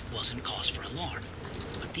itself wasn't cause for alarm.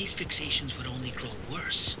 But these fixations would only grow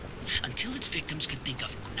worse, until its victims could think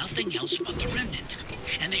of nothing else but the remnant.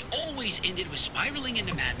 And they always ended with spiraling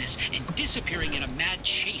into madness and disappearing in a mad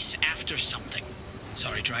chase after something.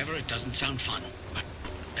 Sorry, driver, it doesn't sound fun, but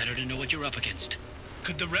better to know what you're up against.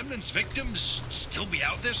 Could the remnant's victims still be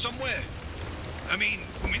out there somewhere? I mean,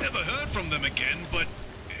 we never heard from them again, but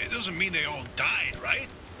it doesn't mean they all died, right?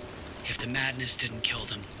 If the madness didn't kill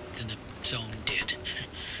them, then the zone did.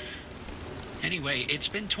 Anyway, it's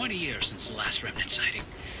been 20 years since the last remnant sighting.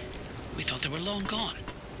 We thought they were long gone.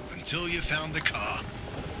 Until you found the car.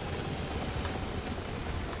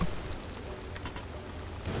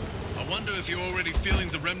 I wonder if you're already feeling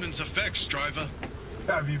the remnant's effects, driver.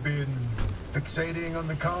 Have you been fixating on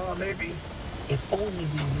the car, maybe? If only we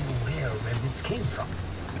knew where remnants came from.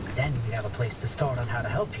 Then we'd have a place to start on how to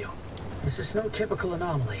help you. This is no typical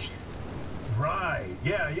anomaly. Right.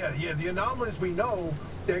 Yeah. The anomalies we know,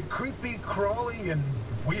 they're creepy, crawly, and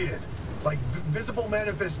weird. Like visible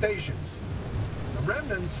manifestations. The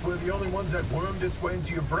remnants were the only ones that wormed its way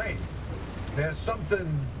into your brain. There's something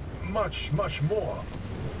much, much more.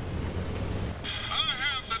 I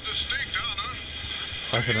have the distinct honor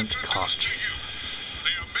President to introduce Koch. to you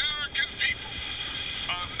the American people,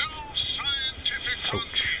 a new scientific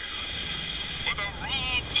Coach. frontier with a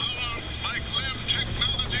raw power like LIM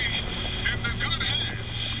technology in the good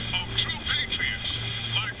hands of true patriots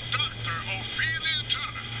like Dr. Ophelia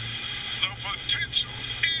Turner. The potential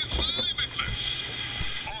is limitless.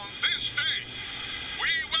 On this day, we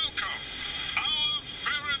welcome our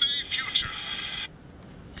Faraday future.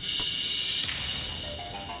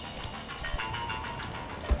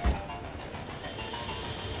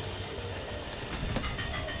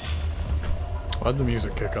 Why'd the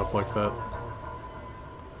music kick up like that?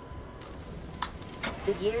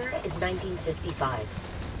 The year is 1955.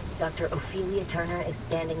 Dr. Ophelia Turner is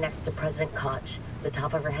standing next to President Koch, the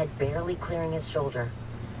top of her head barely clearing his shoulder.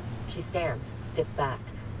 She stands, stiff-backed,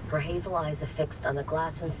 her hazel eyes affixed on the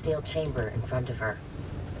glass and steel chamber in front of her.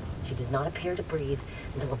 She does not appear to breathe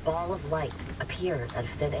until a ball of light appears out of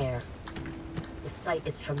thin air. The sight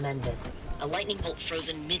is tremendous. A lightning bolt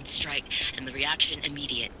frozen mid-strike, and the reaction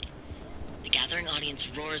immediate. The gathering audience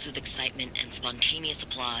roars with excitement and spontaneous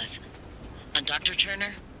applause. On Dr.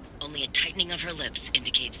 Turner, only a tightening of her lips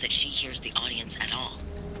indicates that she hears the audience at all.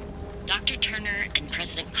 Dr. Turner and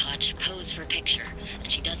President Koch pose for a picture,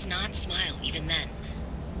 and she does not smile even then.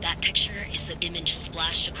 That picture is the image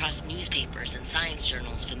splashed across newspapers and science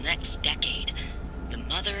journals for the next decade. The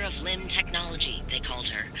mother of LIM technology, they called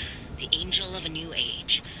her. The angel of a new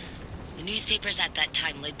age. The newspapers at that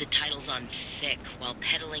time laid the titles on thick while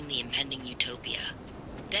peddling the impending utopia.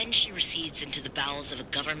 Then she recedes into the bowels of a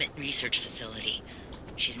government research facility.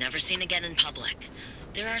 She's never seen again in public.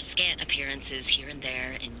 There are scant appearances here and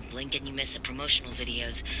there in blink and you miss it promotional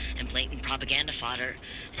videos and blatant propaganda fodder,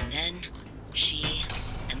 and then she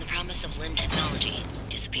and the promise of LIM technology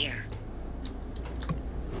disappear.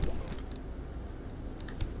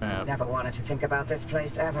 Never wanted to think about this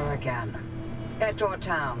place ever again. Head toward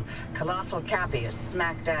town. Colossal Cappy is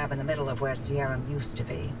smack dab in the middle of where Sierra used to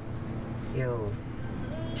be. You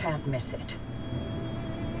can't miss it.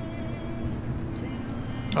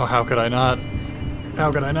 Oh, how could I not?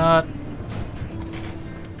 How could I not?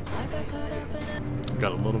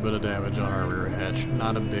 Got a little bit of damage on our rear hatch.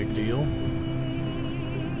 Not a big deal.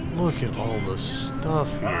 Look at all the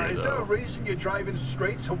stuff here, Is there a though. reason you're driving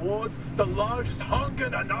straight towards the largest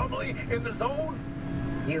honking anomaly in the zone?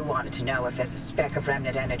 You wanted to know if there's a speck of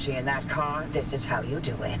remnant energy in that car? This is how you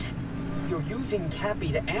do it. You're using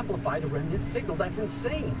Cappy to amplify the remnant signal. That's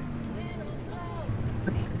insane.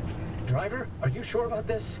 Driver, are you sure about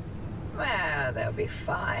this? Well, they'll be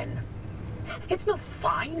fine. It's not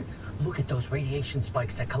fine. Look at those radiation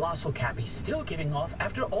spikes that Colossal Cappy's still giving off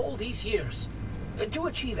after all these years. To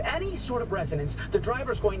achieve any sort of resonance, the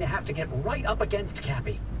driver's going to have to get right up against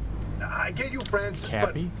Cappy. I get you, Francis,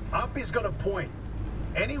 Cappy? but Oppie's got a point.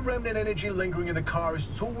 Any remnant energy lingering in the car is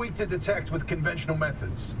too weak to detect with conventional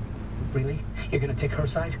methods. Really? You're gonna take her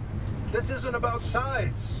side? This isn't about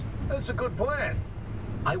sides. That's a good plan.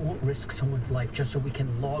 I won't risk someone's life just so we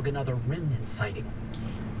can log another remnant sighting.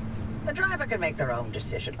 The driver can make their own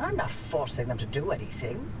decision. I'm not forcing them to do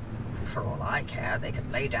anything. For all I care, they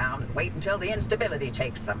could lay down and wait until the instability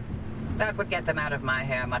takes them. That would get them out of my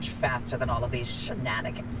hair much faster than all of these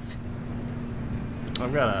shenanigans.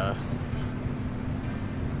 I've got a...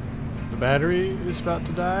 The battery is about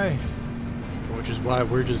to die, which is why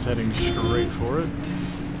we're just heading straight for it.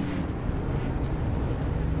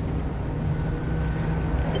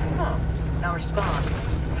 Oh, no response.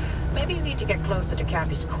 Maybe you need to get closer to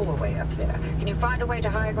Cappy's core way up there. Can you find a way to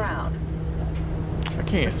high ground? I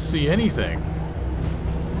can't see anything.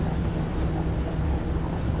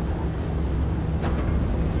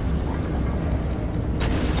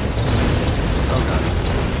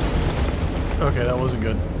 Okay, that wasn't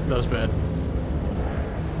good. That was bad.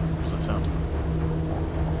 What does that sound?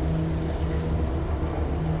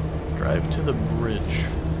 Drive to the bridge.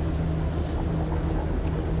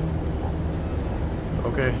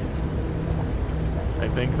 Okay. I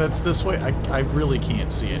think that's this way. I really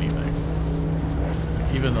can't see anything.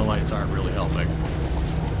 Even the lights aren't really helping.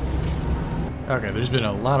 Okay, there's been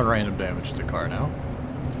a lot of random damage to the car now.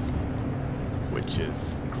 Which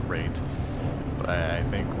is great. But I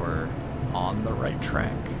think we're on the right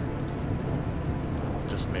track.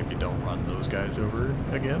 Just maybe don't run those guys over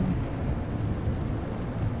again.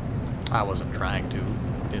 I wasn't trying to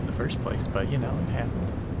in the first place, but you know, it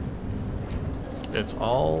happened. It's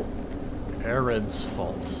all Arad's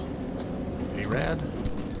fault. Arad?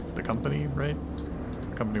 The company, right?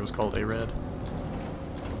 The company was called Arad.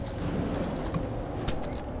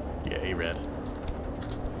 Yeah, Arad.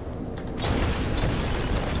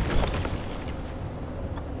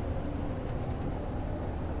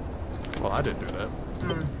 Well, I didn't do that.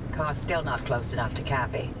 Car's still not close enough to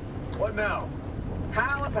Cappy. What now?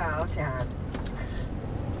 How about,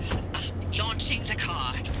 Launching the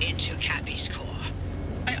car into Cappy's core.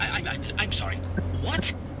 I'm sorry.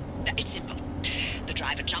 What? It's simple. The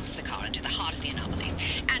driver jumps the car into the heart of the anomaly,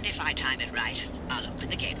 and if I time it right, I'll open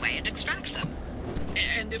the gateway and extract them.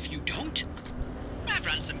 And if you don't? I've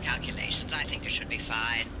run some calculations. I think it should be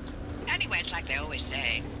fine. Anyway, it's like they always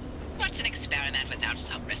say. What's an experiment without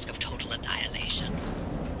some risk of total annihilation?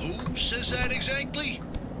 Who says that exactly?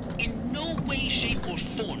 In no way, shape, or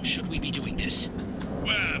form should we be doing this.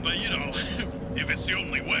 Well, but you know, if it's the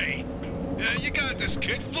only way. Yeah, you got this,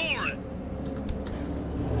 kid. For it.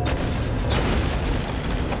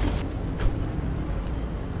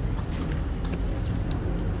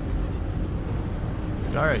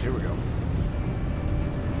 Alright, here we go.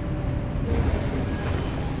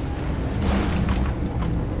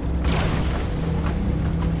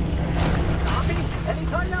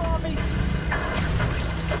 Anytime now, Oppie.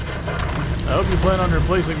 I hope you plan on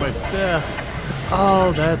replacing my staff.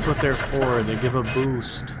 Oh, that's what they're for. They give a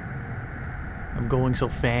boost. I'm going so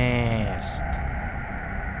fast.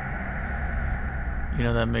 You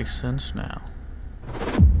know, that makes sense now.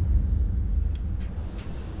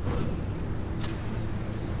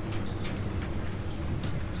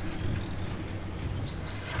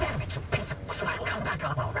 Damn it, you piece of crap. Come back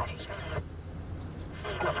on already.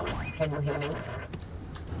 Can you hear me?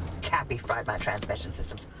 Cappy fried my transmission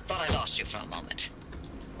systems. Thought I lost you for a moment.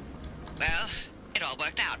 Well, it all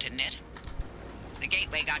worked out, didn't it? The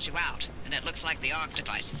gateway got you out, and it looks like the ARC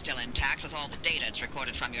device is still intact with all the data it's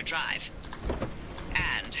recorded from your drive.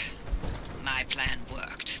 And my plan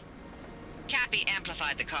worked. Cappy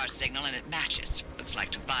amplified the car's signal, and it matches. Looks like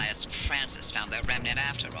Tobias and Francis found their remnant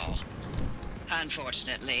after all.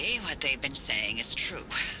 Unfortunately, what they've been saying is true.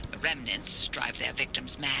 The remnants drive their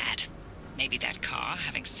victims mad. Maybe that car,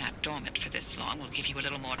 having sat dormant for this long, will give you a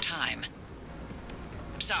little more time.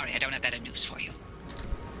 I'm sorry, I don't have better news for you.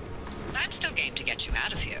 I'm still game to get you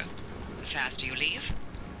out of here. The faster you leave,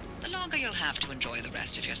 the longer you'll have to enjoy the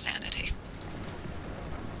rest of your sanity.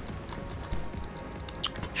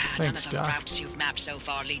 Thanks, None of the Doc. routes you've mapped so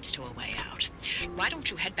far leads to a way out. Why don't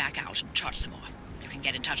you head back out and chart some more? You can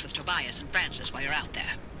get in touch with Tobias and Francis while you're out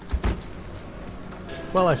there.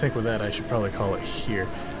 Well, I think with that, I should probably call it here.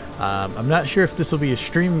 I'm not sure if this will be a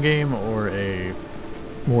stream game or a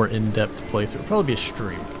more in-depth playthrough. It'll probably be a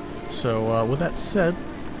stream. So, with that said,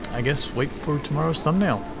 I guess wait for tomorrow's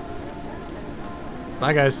thumbnail.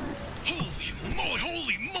 Bye, guys.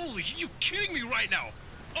 Holy moly, are you kidding me right now?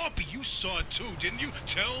 Oppie, you saw it too, didn't you?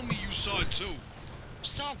 Tell me you saw it too.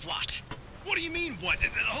 Saw what? What do you mean, what?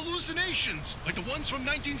 Hallucinations, like the ones from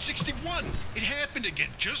 1961. It happened again,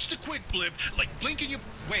 just a quick blip, like blinking your...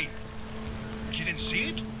 Wait, you didn't see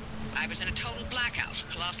it? I was in a total blackout.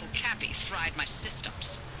 Colossal Cappy fried my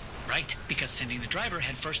systems. Right, because sending the driver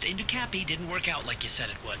headfirst into Cappy didn't work out like you said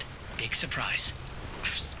it would. Big surprise.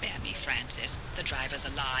 Oh, spare me, Francis. The driver's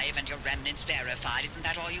alive and your remnants verified. Isn't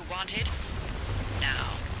that all you wanted? Now,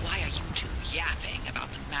 why are you two yapping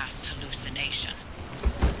about the mass hallucination.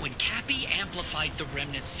 When Cappy amplified the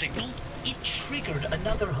remnant signal, it triggered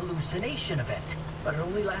another hallucination event, but it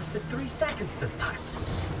only lasted 3 seconds this time.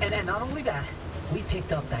 And not only that, we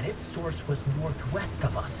picked up that its source was northwest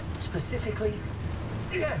of us, specifically...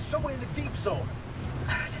 Yeah, somewhere in the deep zone.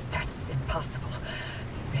 That's impossible.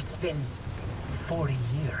 It's been 40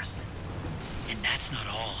 years. And that's not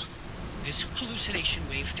all. This hallucination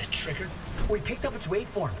wave that triggered, we picked up its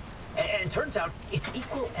waveform. And it turns out it's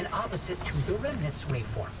equal and opposite to the remnant's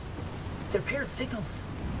waveform. They're paired signals.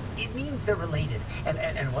 It means they're related.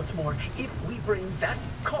 And what's more, if we bring that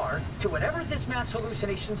car to whatever this mass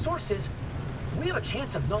hallucination source is, we have a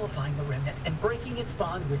chance of nullifying the remnant and breaking its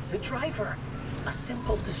bond with the driver. A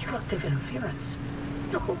simple destructive interference.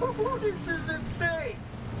 This is insane!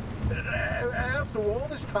 After all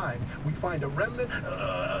this time, we find a remnant,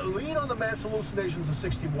 lead on the mass hallucinations of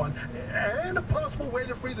 61, and a possible way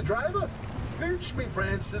to free the driver? Pinch me,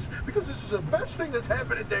 Francis, because this is the best thing that's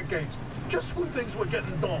happened in decades. Just when things were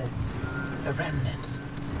getting dull. the remnants.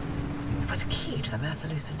 It was key to the mass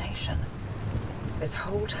hallucination. This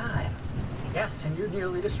whole time. Yes, and you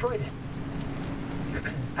nearly destroyed it.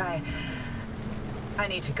 I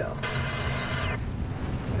need to go.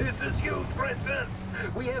 This is huge, Princess!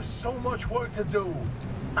 We have so much work to do.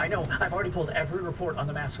 I know. I've already pulled every report on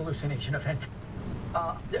the mass hallucination event.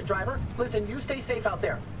 Driver, listen, you stay safe out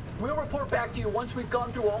there. We'll report back to you once we've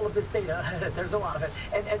gone through all of this data. There's a lot of it.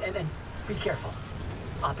 And be careful.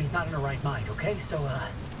 Oppie's not in her right mind, okay? So,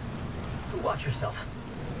 watch yourself.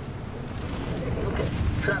 Okay,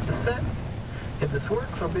 trap is set. If this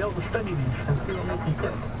works, I'll be able to study these and see what makes them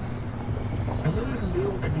click. And we'll even be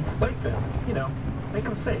able to despite them, you know, make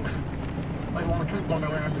them safe. Might want to keep one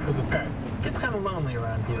around just as a pet. Gets kind of lonely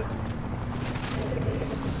around here.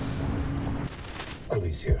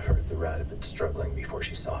 Alicia heard the rat of it struggling before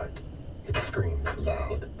she saw it. It screamed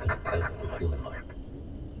loud and pleasantly human-like.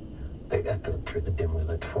 They echoed through the dimly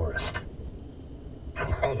lit forest.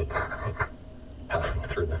 She saw the dark, passing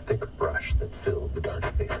through the thick brush that filled the dark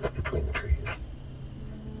spaces between the trees.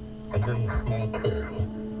 And in a small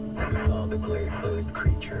clearing, she saw the gray-furred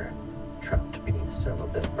creature trapped beneath several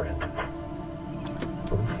dead branches.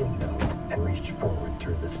 Alicia knelt and reached forward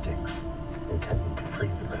through the sticks, intending to free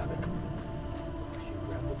the rabbit. She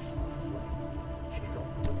grabbed its soft flank. She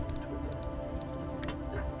felt the wind twiggle.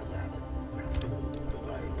 The rabbit was filled with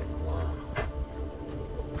light and warm.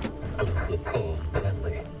 Alicia pulled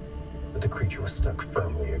gently, but the creature was stuck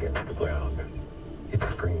firmly against the ground, its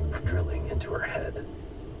screams drilling into her head.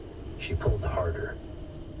 She pulled harder.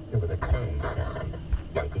 It was a clang sound,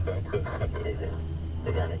 like the branches separated,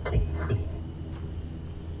 began a clean clean.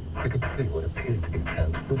 She could see what appeared to be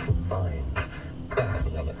translucent vines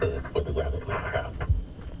crashing on the earth where the rabbit was trapped.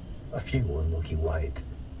 A few were milky white,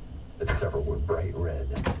 but several were bright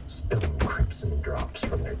red, spilling crimson drops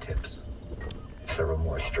from their tips. Several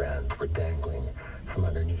more strands were dangling from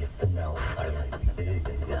underneath the now silent big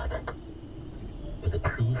rabbit. Was the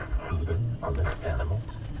truth hidden on this animal?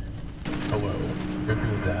 Hello, this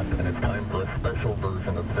is Zap, and it's time for a special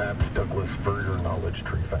version of Zap's Douglas Furrier Knowledge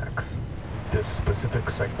Tree Facts. This specific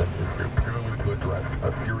segment is here purely to address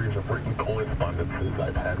a series of written correspondences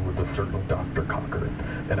I've had with a certain Dr. Cocker,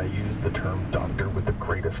 and I use the term doctor with the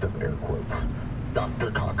greatest of air quotes.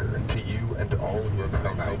 Dr. Cocker, to you and to all who have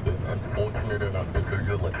somehow been unfortunate enough to hear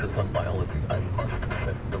your lectures on biology, I must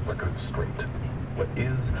set the record straight. What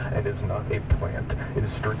is and is not a plant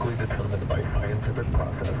is strictly determined by scientific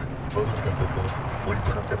process, photosynthesis,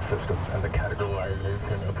 reproductive systems, and the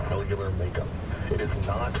categorization of cellular makeup. It is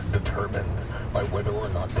not determined by whether or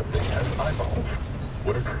not the thing has eyeballs.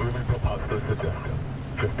 What a truly preposterous suggestion.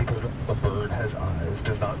 Just because a bird has eyes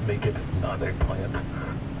does not make it not a plant.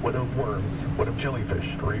 What of worms? What of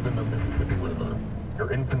jellyfish? Or even the Mississippi River?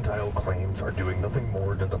 Your infantile claims are doing nothing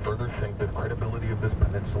more than to further sink the credibility of this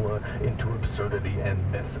peninsula into absurdity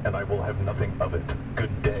and myth, and I will have nothing of it.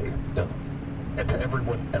 Good day. And to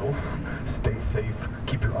everyone else, stay safe,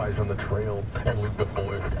 keep your eyes on the trail, and leave the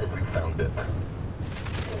forest as you found it.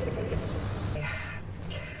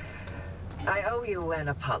 I owe you an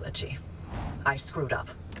apology. I screwed up.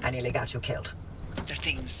 I nearly got you killed. The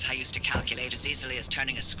things I used to calculate as easily as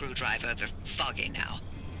turning a screwdriver, they're foggy now.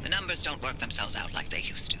 The numbers don't work themselves out like they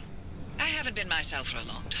used to. I haven't been myself for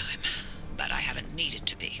a long time, but I haven't needed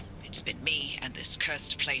to be. It's been me and this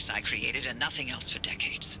cursed place I created and nothing else for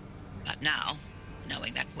decades. But now,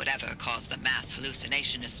 knowing that whatever caused the mass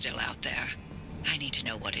hallucination is still out there, I need to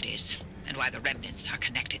know what it is and why the remnants are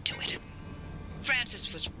connected to it.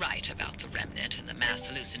 Francis was right about the remnant and the mass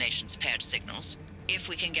hallucination's paired signals. If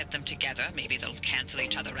we can get them together, maybe they'll cancel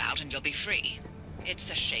each other out and you'll be free.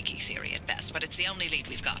 It's a shaky theory at best, but it's the only lead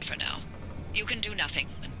we've got for now. You can do nothing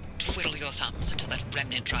and twiddle your thumbs until that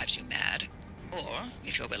remnant drives you mad. Or,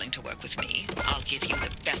 if you're willing to work with me, I'll give you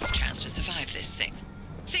the best chance to survive this thing.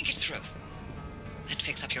 Think it through. And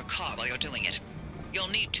fix up your car while you're doing it. You'll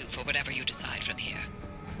need to for whatever you decide from here.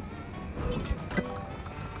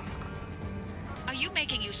 Are you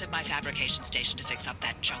making use of my fabrication station to fix up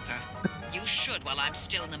that junker? You should while I'm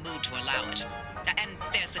still in the mood to allow it. And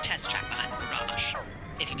there's the test track behind the garage,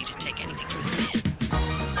 if you need to take anything to a spin.